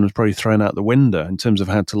game plan was probably thrown out the window in terms of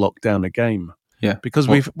how to lock down a game. Yeah. Because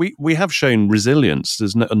we have shown resilience,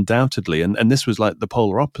 there's undoubtedly, and this was like the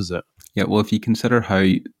polar opposite. Yeah, well, if you consider how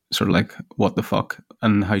sort of like what the fuck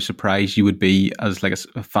and how surprised you would be as like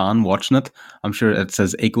a fan watching it, I'm sure it's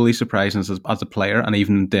as equally surprising as a player and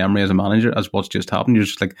even Emery as a manager as what's just happened. You're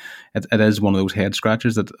just like, it is one of those head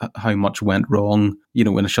scratchers that how much went wrong,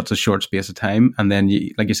 when it shuts a short space of time. And then,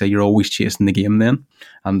 like you say, you're always chasing the game then.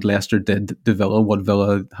 And Leicester did to Villa what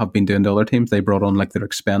Villa have been doing to other teams. They brought on like their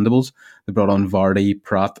expendables. They brought on Vardy,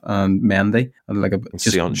 Pratt and Mendy. And like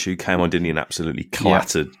Sionchu came on, didn't he, and absolutely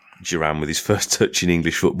clattered Duran with his first touch in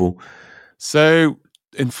English football. So,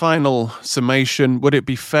 in final summation, would it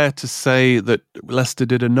be fair to say that Leicester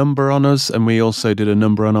did a number on us and we also did a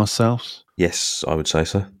number on ourselves? Yes, I would say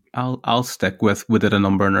so. I'll stick with we did a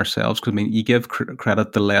number on ourselves because, you give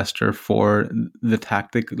credit to Leicester for the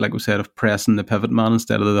tactic, like we said, of pressing the pivot man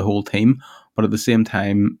instead of the whole team. But at the same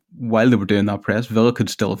time, while they were doing that press, Villa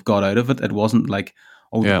could still have got out of it. It wasn't like,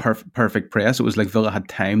 the perfect press. It was like Villa had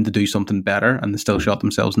time to do something better and they still shot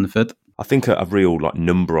themselves in the foot. I think a real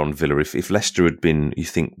number on Villa, if Leicester had been, you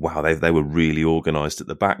think, wow, they were really organised at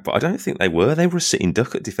the back. But I don't think they were. They were a sitting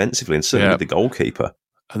duck at defensively and certainly with the goalkeeper.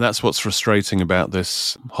 And that's what's frustrating about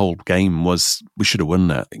this whole game was we should have won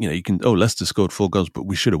that. Leicester scored 4 goals, but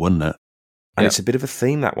we should have won that. And it's a bit of a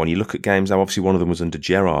theme, that one. You look at games now, obviously one of them was under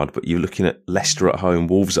Gerrard, but you're looking at Leicester at home,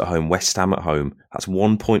 Wolves at home, West Ham at home. That's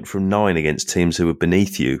 1 point from 9 against teams who are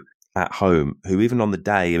beneath you at home, who even on the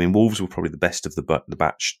day, Wolves were probably the best of the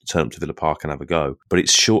batch to turn up to Villa Park and have a go. But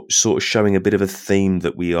it's sort of showing a bit of a theme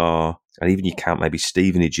that we are and even you count maybe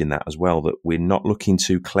Stevenage in that as well, that we're not looking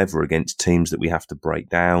too clever against teams that we have to break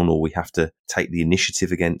down or we have to take the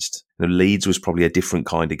initiative against. Leeds was probably a different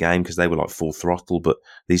kind of game because they were like full throttle, but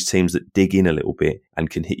these teams that dig in a little bit and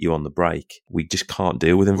can hit you on the break, we just can't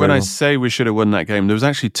deal with them very well. When I say we should have won that game, there was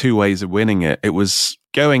actually two ways of winning it. It was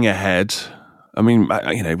going ahead. I mean,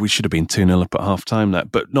 we should have been 2-0 up at half-time,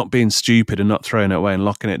 but not being stupid and not throwing it away and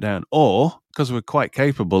locking it down. Or, because we're quite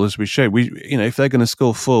capable, as we showed, if they're going to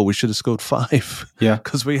score 4, we should have scored 5. Yeah.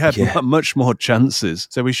 Because we had much more chances.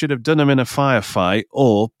 So we should have done them in a firefight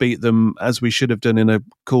or beat them as we should have done in a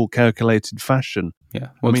cool, calculated fashion. Yeah.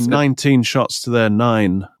 Well, 19 shots to their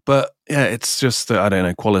 9. But yeah, it's just,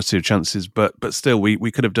 quality of chances. But still,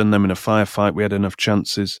 we could have done them in a firefight. We had enough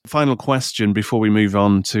chances. Final question before we move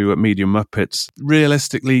on to Media Muppets.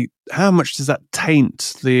 Realistically, how much does that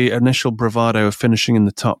taint the initial bravado of finishing in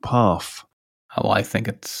the top half? Oh, I think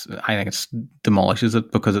it's demolishes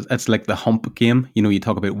it because it's like the hump game. You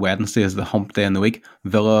talk about Wednesday as the hump day in the week.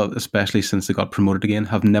 Villa, especially since they got promoted again,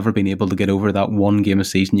 have never been able to get over that one game a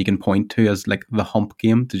season you can point to as like the hump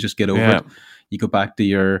game to just get over it. You go back to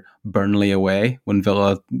your Burnley away when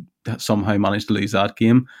Villa somehow managed to lose that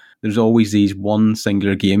game. There's always these one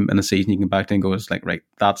singular game in a season you can go back to and go, it's like, right,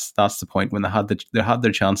 that's the point when they had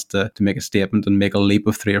their chance to make a statement and make a leap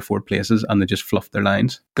of 3 or 4 places and they just fluffed their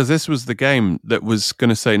lines. Because this was the game that was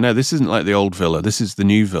going to say, no, this isn't like the old Villa, this is the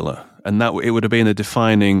new Villa. And that it would have been a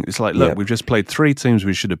defining, it's like, look, we've just played 3 teams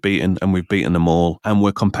we should have beaten and we've beaten them all and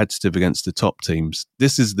we're competitive against the top teams.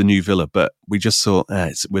 This is the new Villa, but we just thought,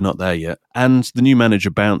 we're not there yet. And the new manager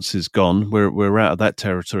bounce is gone. We're out of that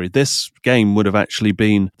territory. This game would have actually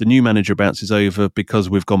been, the new manager bounce is over because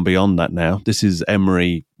we've gone beyond that now. This is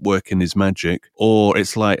Emery working his magic. Or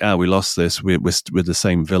it's like, we lost this. We're the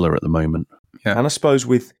same Villa at the moment. Yeah. And I suppose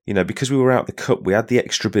with, because we were out the cup, we had the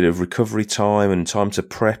extra bit of recovery time and time to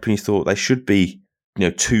prep, and you thought they should be,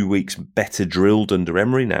 2 weeks better drilled under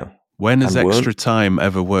Emery now. When has extra time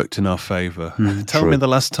ever worked in our favour? Tell me the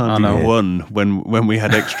last time you won when we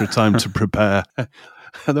had extra time to prepare.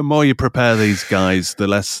 The more you prepare these guys, the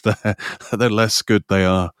less good they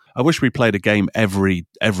are. I wish we played a game every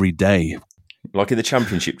day. Like in the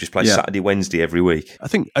Championship, just play Saturday, Wednesday every week. I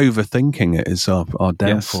think overthinking it is our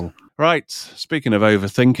downfall. Yes. Right, speaking of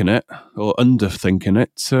overthinking it, or underthinking it,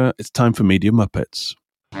 it's time for Media Muppets.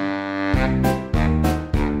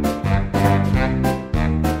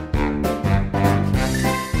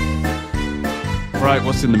 Right,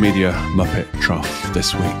 what's in the Media Muppet trough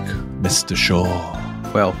this week, Mr. Shaw?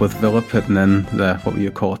 Well, with Villa putting in what you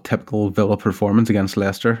call a typical Villa performance against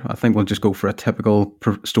Leicester, I think we'll just go for a typical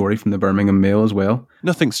story from the Birmingham Mail as well.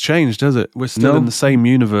 Nothing's changed, has it? We're still in the same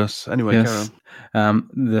universe. Anyway, yes. Carry on.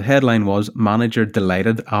 The headline was, manager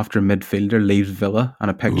delighted after midfielder leaves Villa,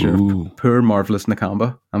 and a picture of poor Marvellous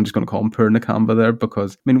Nakamba. I'm just going to call him poor Nakamba there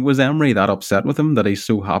because, was Emery that upset with him that he's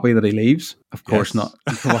so happy that he leaves? Of course not.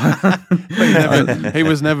 He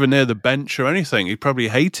was never near the bench or anything. He probably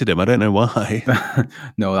hated him. I don't know why.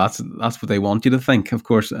 No, that's what they want you to think. Of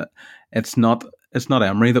course, it's not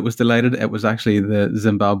Emery that was delighted. It was actually the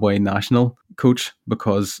Zimbabwe national coach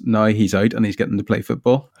because now he's out and he's getting to play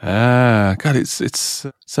football. God, it's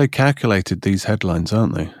so calculated, these headlines,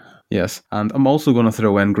 aren't they? Yes, and I'm also going to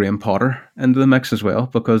throw in Graham Potter into the mix as well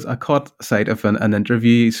because I caught sight of an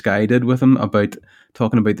interview Sky did with him about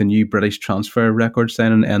talking about the new British transfer record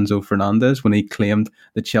signing Enzo Fernandez when he claimed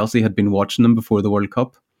that Chelsea had been watching him before the World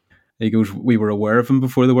Cup. He goes, we were aware of him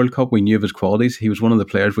before the World Cup. We knew of his qualities. He was one of the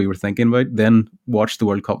players we were thinking about. Then watched the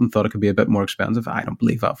World Cup and thought it could be a bit more expensive. I don't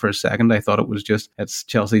believe that for a second. I thought it was it's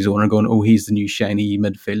Chelsea's owner going, he's the new shiny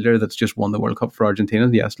midfielder that's just won the World Cup for Argentina.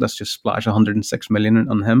 Yes, let's just splash 106 million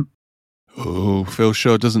on him. Oh, Phil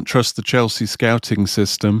Shaw doesn't trust the Chelsea scouting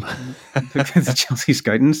system. The Chelsea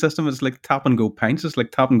scouting system is like tap and go pints. It's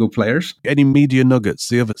like tap and go players. Any media nuggets,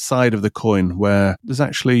 the other side of the coin, where there's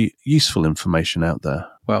actually useful information out there?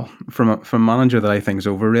 Well, from a manager that I think is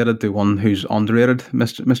overrated to one who's underrated,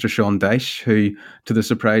 Mr. Sean Dyche, who, to the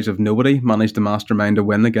surprise of nobody, managed to mastermind a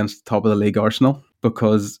win against the top of the league Arsenal.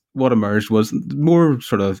 Because what emerged was more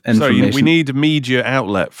sort of information. Sorry, we need a media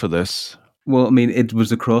outlet for this. Well, it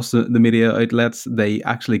was across the media outlets. They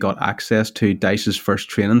actually got access to Dyche's first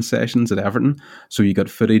training sessions at Everton. So you got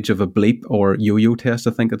footage of a bleep or yo-yo test,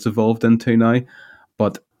 I think it's evolved into now.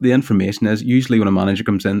 But the information is usually when a manager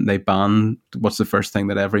comes in, they ban what's the first thing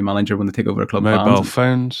that every manager when they take over a club bans? Mobile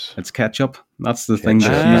phones. It's ketchup. That's the thing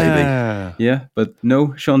that's usually. Yeah, but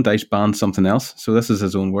no, Sean Dyche banned something else. So this is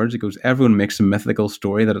his own words. He goes, everyone makes a mythical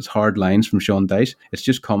story that it's hard lines from Sean Dyche. It's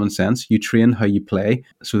just common sense. You train how you play.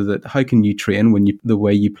 So that how can you train the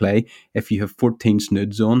way you play if you have 14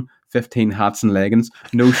 snoods on, 15 hats and leggings,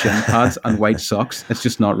 no shin pads, and white socks. It's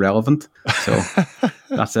just not relevant. So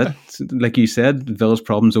that's it. Like you said, Villa's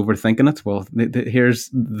problem's overthinking it. Well, here's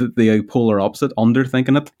the polar opposite,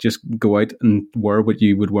 underthinking it. Just go out and wear what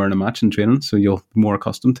you would wear in a match in training, so you're more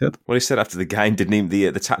accustomed to it. Well, he said after the game, didn't he?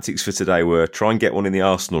 The tactics for today were try and get one in the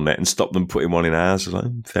Arsenal net and stop them putting one in ours. Like,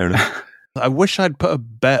 fair enough. I wish I'd put a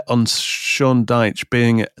bet on Sean Dyche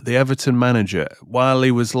being the Everton manager while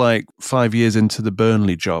he was like 5 years into the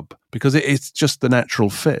Burnley job, because it's just the natural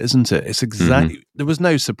fit, isn't it? It's exactly. There was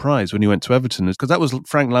no surprise when he went to Everton, because that was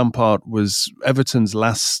Frank Lampard was Everton's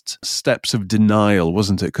last steps of denial,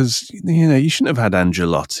 wasn't it? Because you shouldn't have had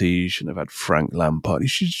Ancelotti, you shouldn't have had Frank Lampard. You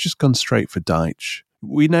should have just gone straight for Dyche.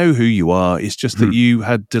 We know who you are. It's just that you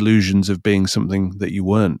had delusions of being something that you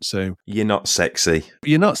weren't. So you're not sexy.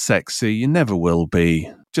 You're not sexy. You never will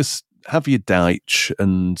be. Just have your Dyche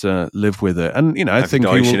and live with it. And I think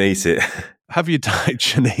Dyche and eat it. Have your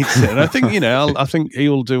Dyche and eat it. And I think I think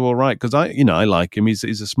he'll do all right, because I like him. He's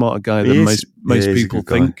a smarter guy than most people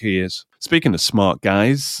think he is. Speaking of smart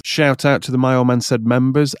guys, shout out to the My Old Man Said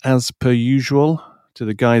members as per usual. To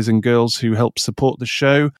the guys and girls who help support the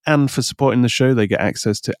show, and for supporting the show, they get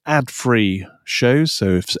access to ad-free shows.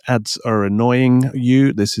 So if ads are annoying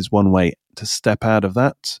you, this is one way to step out of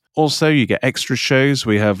that. Also, you get extra shows.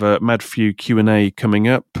 We have Mad Few Q&A coming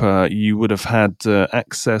up. You would have had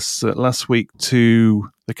access last week to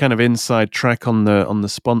the kind of inside track on the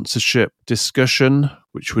sponsorship discussion,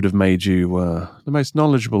 which would have made you the most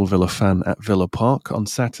knowledgeable Villa fan at Villa Park on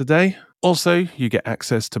Saturday. Also, you get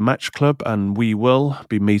access to Match Club, and we will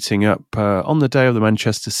be meeting up on the day of the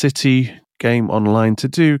Manchester City game online to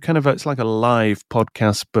do it's like a live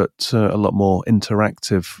podcast, but a lot more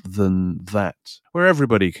interactive than that, where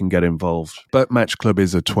everybody can get involved. But Match Club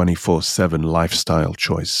is a 24/7 lifestyle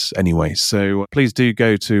choice anyway. So please do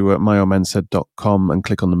go to myoldmansaid.com and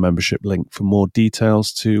click on the membership link for more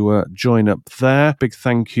details to join up there. Big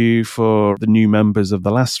thank you for the new members of the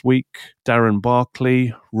last week: Darren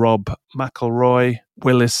Barkley, Rob McElroy,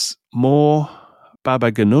 Willis Moore,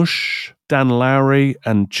 Baba Ganush, Dan Lowry,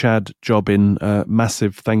 and Chad Jobin.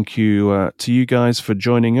 Massive thank you to you guys for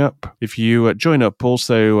joining up. If you join up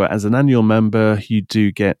also as an annual member, you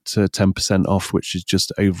do get 10% off, which is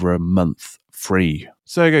just over a month free.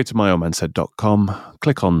 So go to myoldmansaid.com,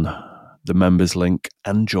 click on the members link,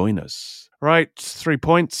 and join us. Right, 3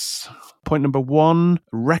 points. Point number 1,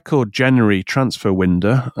 record January transfer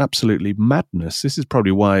window. Absolutely madness. This is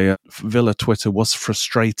probably why Villa Twitter was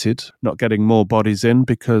frustrated not getting more bodies in,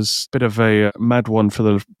 because bit of a mad one for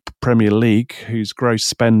the Premier League, whose gross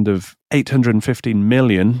spend of 815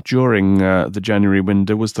 million during the January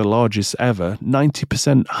window was the largest ever,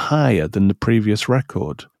 90% higher than the previous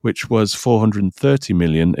record, which was 430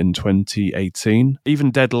 million in 2018.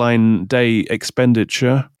 Even deadline day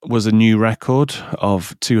expenditure was a new record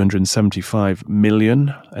of 275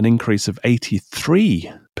 million, an increase of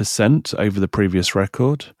 83% over the previous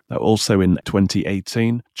record, also in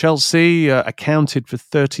 2018. Chelsea accounted for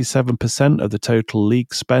 37% of the total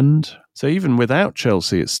league spend. So even without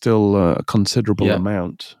Chelsea, it's still a considerable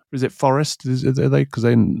amount. Is it Forest? Are they? Because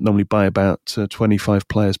they normally buy about 25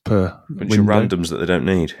 players per bunch of randoms that they don't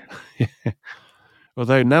need.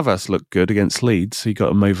 Although Navas looked good against Leeds, he got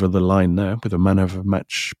them over the line now with a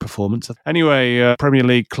man-of-match performance. Anyway, Premier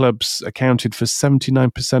League clubs accounted for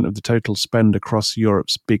 79% of the total spend across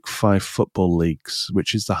Europe's Big Five football leagues,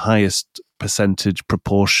 which is the highest percentage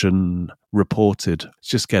proportion reported. It's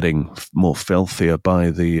just getting more filthier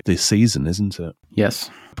by the season, isn't it? Yes.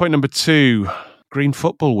 Point number 2, Green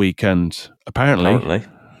Football Weekend. Apparently.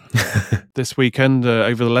 This weekend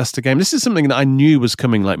over the Leicester game. This is something that I knew was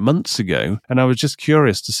coming like months ago, and I was just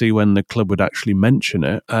curious to see when the club would actually mention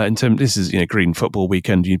it. This is Green Football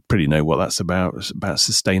Weekend. You pretty know what that's about. It's about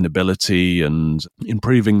sustainability and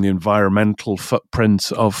improving the environmental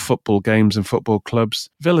footprint of football games and football clubs.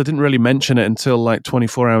 Villa didn't really mention it until like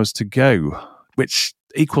 24 hours to go, which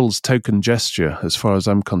equals token gesture as far as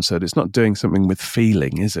I'm concerned. It's not doing something with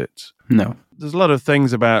feeling, is it? No. There's a lot of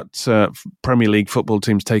things about Premier League football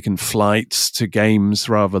teams taking flights to games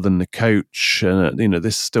rather than the coach.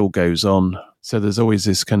 This still goes on. So there's always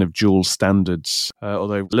this kind of dual standards.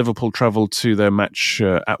 Although Liverpool travelled to their match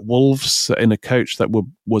at Wolves in a coach that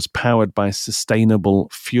was powered by sustainable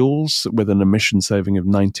fuels with an emission saving of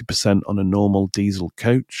 90% on a normal diesel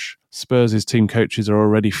coach. Spurs' team coaches are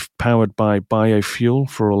already powered by biofuel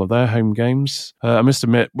for all of their home games. I must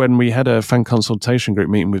admit, when we had a fan consultation group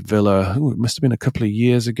meeting with Villa, it must have been a couple of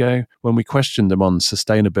years ago, when we questioned them on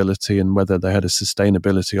sustainability and whether they had a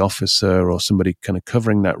sustainability officer or somebody kind of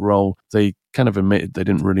covering that role, they kind of admitted they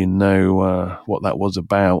didn't really know what that was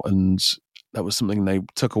about. And that was something they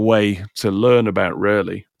took away to learn about,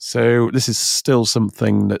 really. So this is still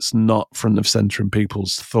something that's not front of centre in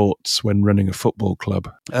people's thoughts when running a football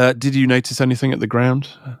club. Did you notice anything at the ground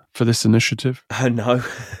for this initiative? No.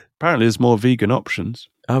 Apparently there's more vegan options.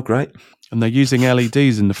 Oh, great. And they're using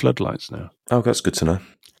LEDs in the floodlights now. Oh, that's good to know.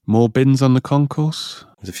 More bins on the concourse.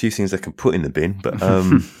 There's a few things they can put in the bin, but...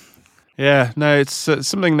 Yeah, no, it's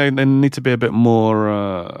something they need to be a bit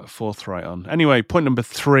more forthright on. Anyway, point number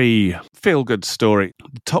 3, feel-good story.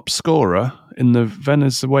 The top scorer in the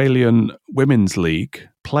Venezuelan Women's League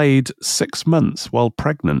played 6 months while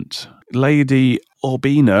pregnant. Lady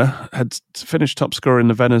Urbina had finished top scorer in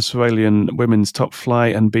the Venezuelan women's top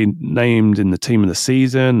flight and been named in the team of the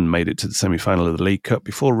season and made it to the semi-final of the League Cup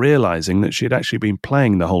before realising that she had actually been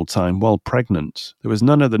playing the whole time while pregnant. There was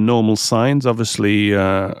none of the normal signs. Obviously,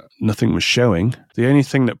 nothing was showing. The only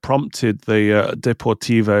thing that prompted the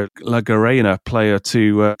Deportivo La Garena player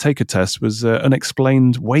to take a test was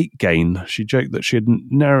unexplained weight gain. She joked that she had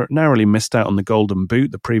narrowly missed out on the Golden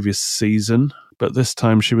Boot the previous season, but this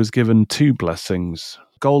time she was given 2 blessings,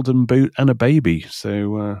 Golden Boot and a baby.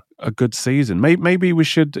 So a good season. Maybe we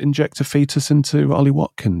should inject a fetus into Ollie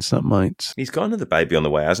Watkins. That might... He's got another baby on the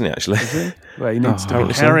way, hasn't he, actually? Is he? Well, he needs to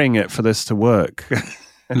be carrying it for this to work.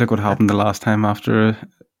 Look what happened the last time after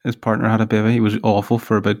his partner had a baby. He was awful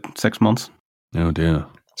for about 6 months. Oh, dear.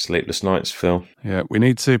 Sleepless nights, Phil. Yeah, we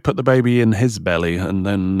need to put the baby in his belly and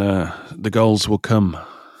then the goals will come.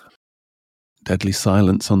 Deadly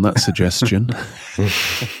silence on that suggestion.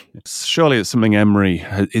 Surely it's something Emery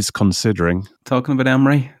is considering. Talking about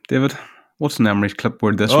Emery, David, what's in Emery's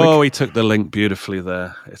clipboard this week? Oh, he took the link beautifully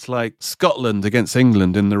there. It's like Scotland against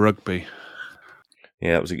England in the rugby.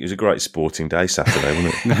 Yeah, it was a great sporting day Saturday,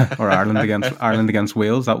 wasn't it? Or Ireland against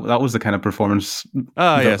Wales. That was the kind of performance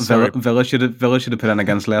Villa should have put in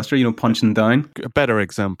against Leicester. Punching down. A better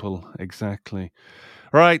example, exactly.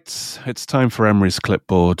 Right, it's time for Emery's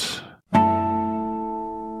clipboard.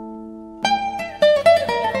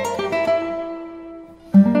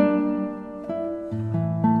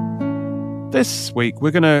 This week,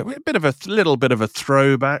 we're going to, little bit of a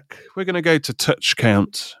throwback. We're going to go to touch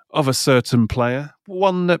count of a certain player.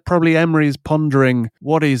 One that probably Emery is pondering,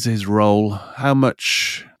 what is his role? How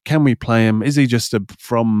much can we play him? Is he just a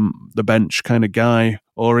from the bench kind of guy?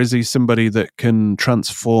 Or is he somebody that can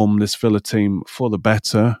transform this Villa team for the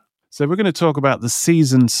better? So we're going to talk about the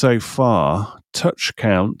season so far, touch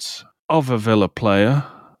count of a Villa player.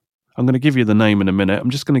 I'm going to give you the name in a minute. I'm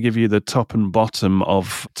just going to give you the top and bottom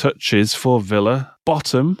of touches for Villa.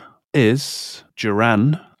 Bottom is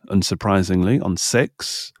Duran, unsurprisingly, on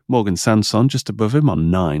 6. Morgan Sanson just above him on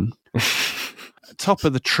 9. Top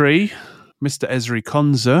of the tree, Mr. Ezri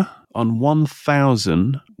Konsa on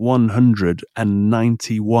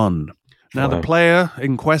 1,191. Now, the player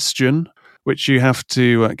in question, which you have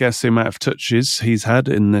to guess the amount of touches he's had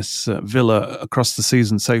in this Villa across the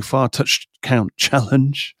season so far, touch count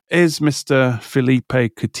challenge, is Mr. Felipe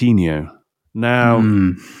Coutinho. Now,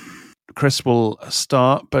 Chris will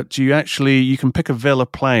start, but you can pick a Villa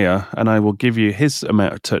player and I will give you his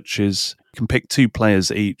amount of touches. You can pick 2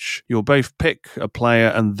 players each. You'll both pick a player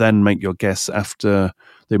and then make your guess after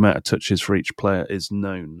the amount of touches for each player is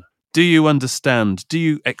known. Do you understand? Do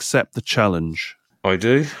you accept the challenge? I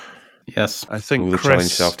do. Yes. I think All the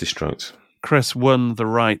challenge self-destruct. Chris won the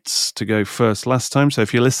rights to go first last time, so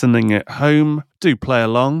if you're listening at home, do play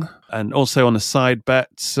along. And also on a side bet,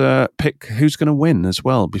 pick who's going to win as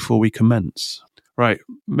well before we commence. Right,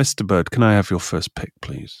 Mr. Bird, can I have your first pick,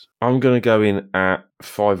 please? I'm going to go in at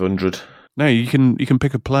 500. No, you can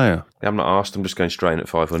pick a player. I'm not asked, I'm just going straight in at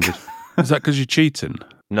 500. Is that because you're cheating?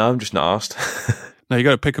 No, I'm just not asked. No, you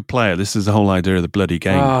got to pick a player. This is the whole idea of the bloody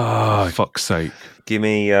game. Oh, for fuck's sake. Give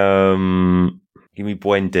me Buendia.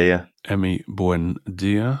 Emi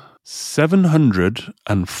Buendia.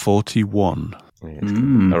 741.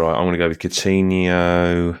 Yeah. All right, I'm going to go with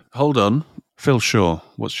Coutinho. Hold on. Phil Shaw,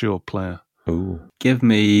 what's your player? Ooh. Give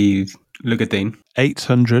me Lugadine.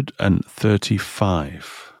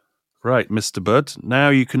 835. Right, Mr. Bird. Now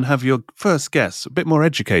you can have your first guess. A bit more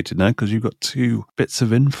educated now because you've got 2 bits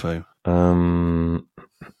of info.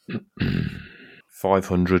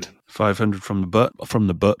 500. 500 from the bud.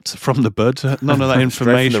 None of that information.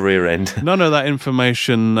 Straight from the rear end. None of that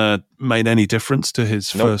information made any difference to his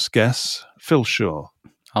first guess. Phil Shaw.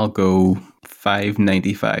 I'll go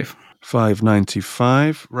 595.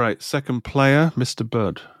 595. Right, second player, Mr.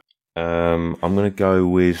 Bird. I'm going to go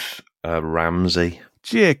with Ramsey.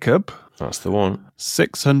 Jacob. That's the one.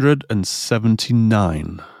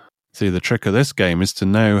 679. See, the trick of this game is to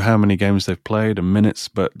know how many games they've played and minutes,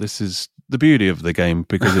 but this is the beauty of the game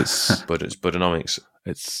because it's But it's Budonomics.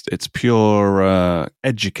 it's pure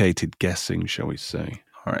educated guessing, shall we say?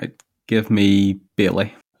 All right, give me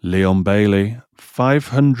Bailey. Leon Bailey,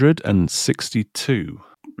 562.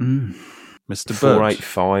 Mr. Bird,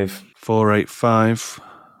 485. 485.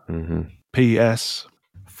 Mm-hmm. PS,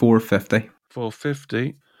 450.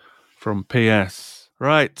 450 from PS.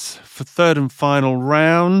 Right, for third and final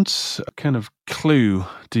round, what kind of clue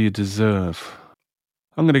do you deserve?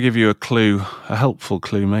 I'm going to give you a clue, a helpful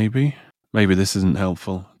clue maybe. Maybe this isn't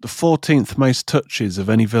helpful. The 14th most touches of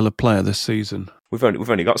any Villa player this season. We've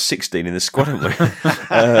only got 16 in the squad,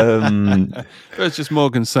 haven't we? It's just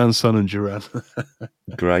Morgan Sanson and Duran.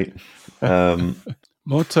 Great.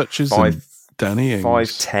 More touches than Danny Ings.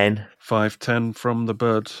 5'10". 5'10" from the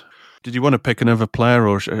Bird. Did you want to pick another player,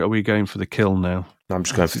 or are we going for the kill now? I'm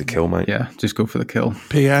just going for the kill, mate. Yeah, just go for the kill.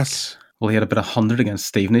 PS. Well, he had about 100 against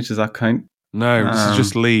Stevenage. Does that count? No, this is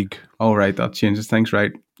just league. Oh, right, that changes things.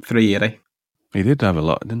 Right, 380. He did have a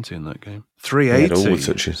lot, didn't he, in that game? He 380. had all the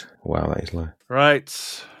touches. Wow, that is low.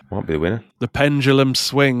 Right. Might be the winner. The pendulum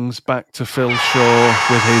swings back to Phil Shaw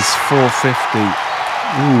with his 450.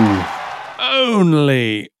 Ooh.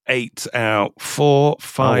 Only 8 out. 4,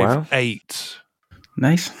 5, Oh, wow. 8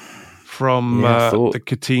 Nice. from Yeah, I thought- the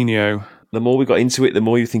Coutinho. The more we got into it, the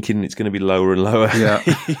more you're thinking it's going to be lower and lower. Yeah.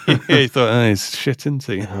 He thought, oh, he's shit, isn't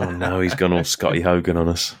he? Oh, no, he's gone all Scotty Hogan on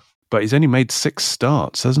us. But he's only made 6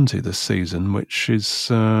 starts, hasn't he, this season, which is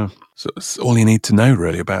so it's all you need to know,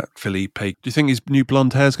 really, about Felipe. Do you think his new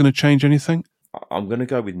blonde hair is going to change anything? I'm going to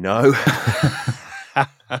go with no.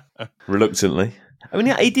 Reluctantly. I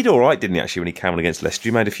mean, he did all right, didn't he, actually, when he came on against Leicester?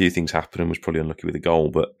 He made a few things happen and was probably unlucky with a goal,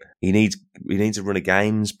 but he needs a run of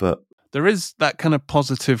games, but... There is that kind of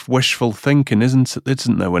positive, wishful thinking, isn't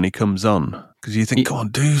there, when he comes on? Because you think, go on,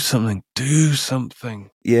 do something.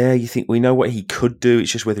 Yeah, you think we know what he could do,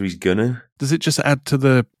 it's just whether he's gonna. Does it just add to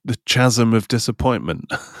the chasm of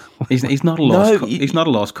disappointment? He's not a lost he's not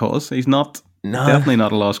a lost cause. He's not definitely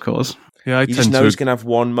not a lost cause. Yeah, I You just know he's going to have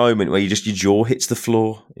one moment where your jaw hits the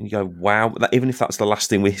floor and you go, wow. Even if that's the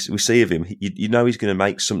last thing we see of him, you know he's going to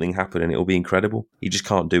make something happen and it'll be incredible. You just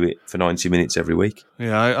can't do it for 90 minutes every week.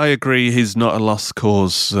 Yeah, I agree. He's not a lost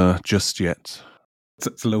cause just yet.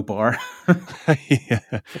 It's a low bar. Yeah.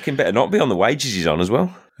 Fucking better not be on the wages he's on as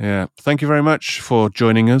well. Yeah. Thank you very much for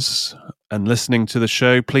joining us and listening to the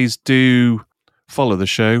show. Please do follow the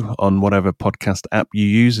show on whatever podcast app you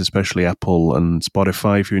use, especially Apple and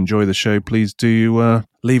Spotify. If you enjoy the show, please do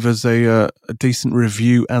leave us a decent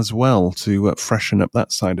review as well to freshen up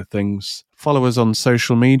that side of things. Follow us on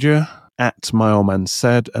social media at My Old Man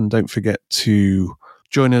Said, and don't forget to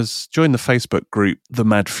join the Facebook group, The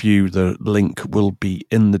Mad Few. The link will be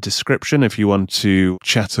in the description if you want to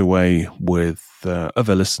chat away with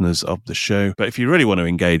other listeners of the show. But if you really want to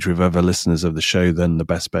engage with other listeners of the show, then the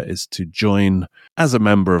best bet is to join as a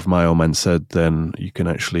member of My Old Man Said. Then you can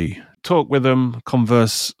actually talk with them,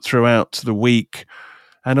 converse throughout the week,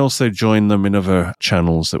 and also join them in other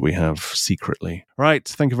channels that we have secretly. Right,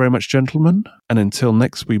 thank you very much, gentlemen. And until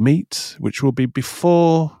next we meet, which will be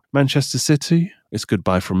before Manchester City, it's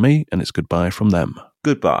goodbye from me and it's goodbye from them.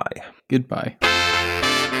 Goodbye. Goodbye.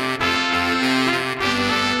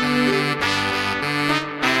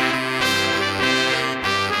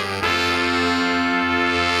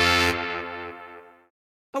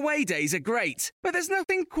 Away days are great, but there's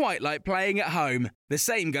nothing quite like playing at home. The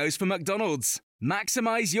same goes for McDonald's.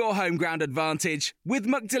 Maximise your home ground advantage with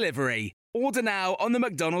McDelivery. Order now on the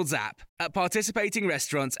McDonald's app. At participating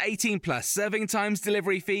restaurants, 18 plus, serving times,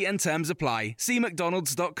 delivery fee and terms apply. See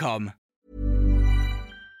mcdonalds.com.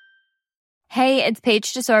 Hey, it's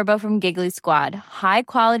Paige DeSorbo from Giggly Squad. High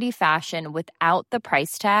quality fashion without the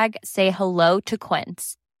price tag. Say hello to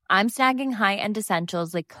Quince. I'm snagging high-end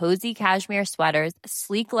essentials like cozy cashmere sweaters,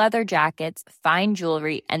 sleek leather jackets, fine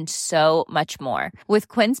jewelry, and so much more. With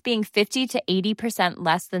Quince being 50 to 80%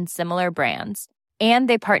 less than similar brands. And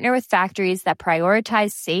they partner with factories that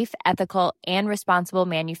prioritize safe, ethical, and responsible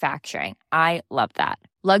manufacturing. I love that.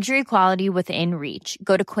 Luxury quality within reach.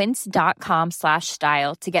 Go to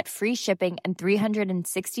quince.com/style to get free shipping and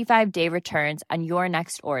 365-day returns on your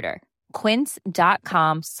next order.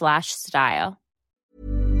 Quince.com/style.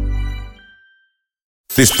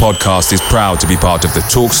 This podcast is proud to be part of the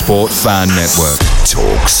TalkSport Fan Network.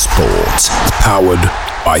 TalkSport. Powered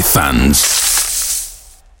by fans.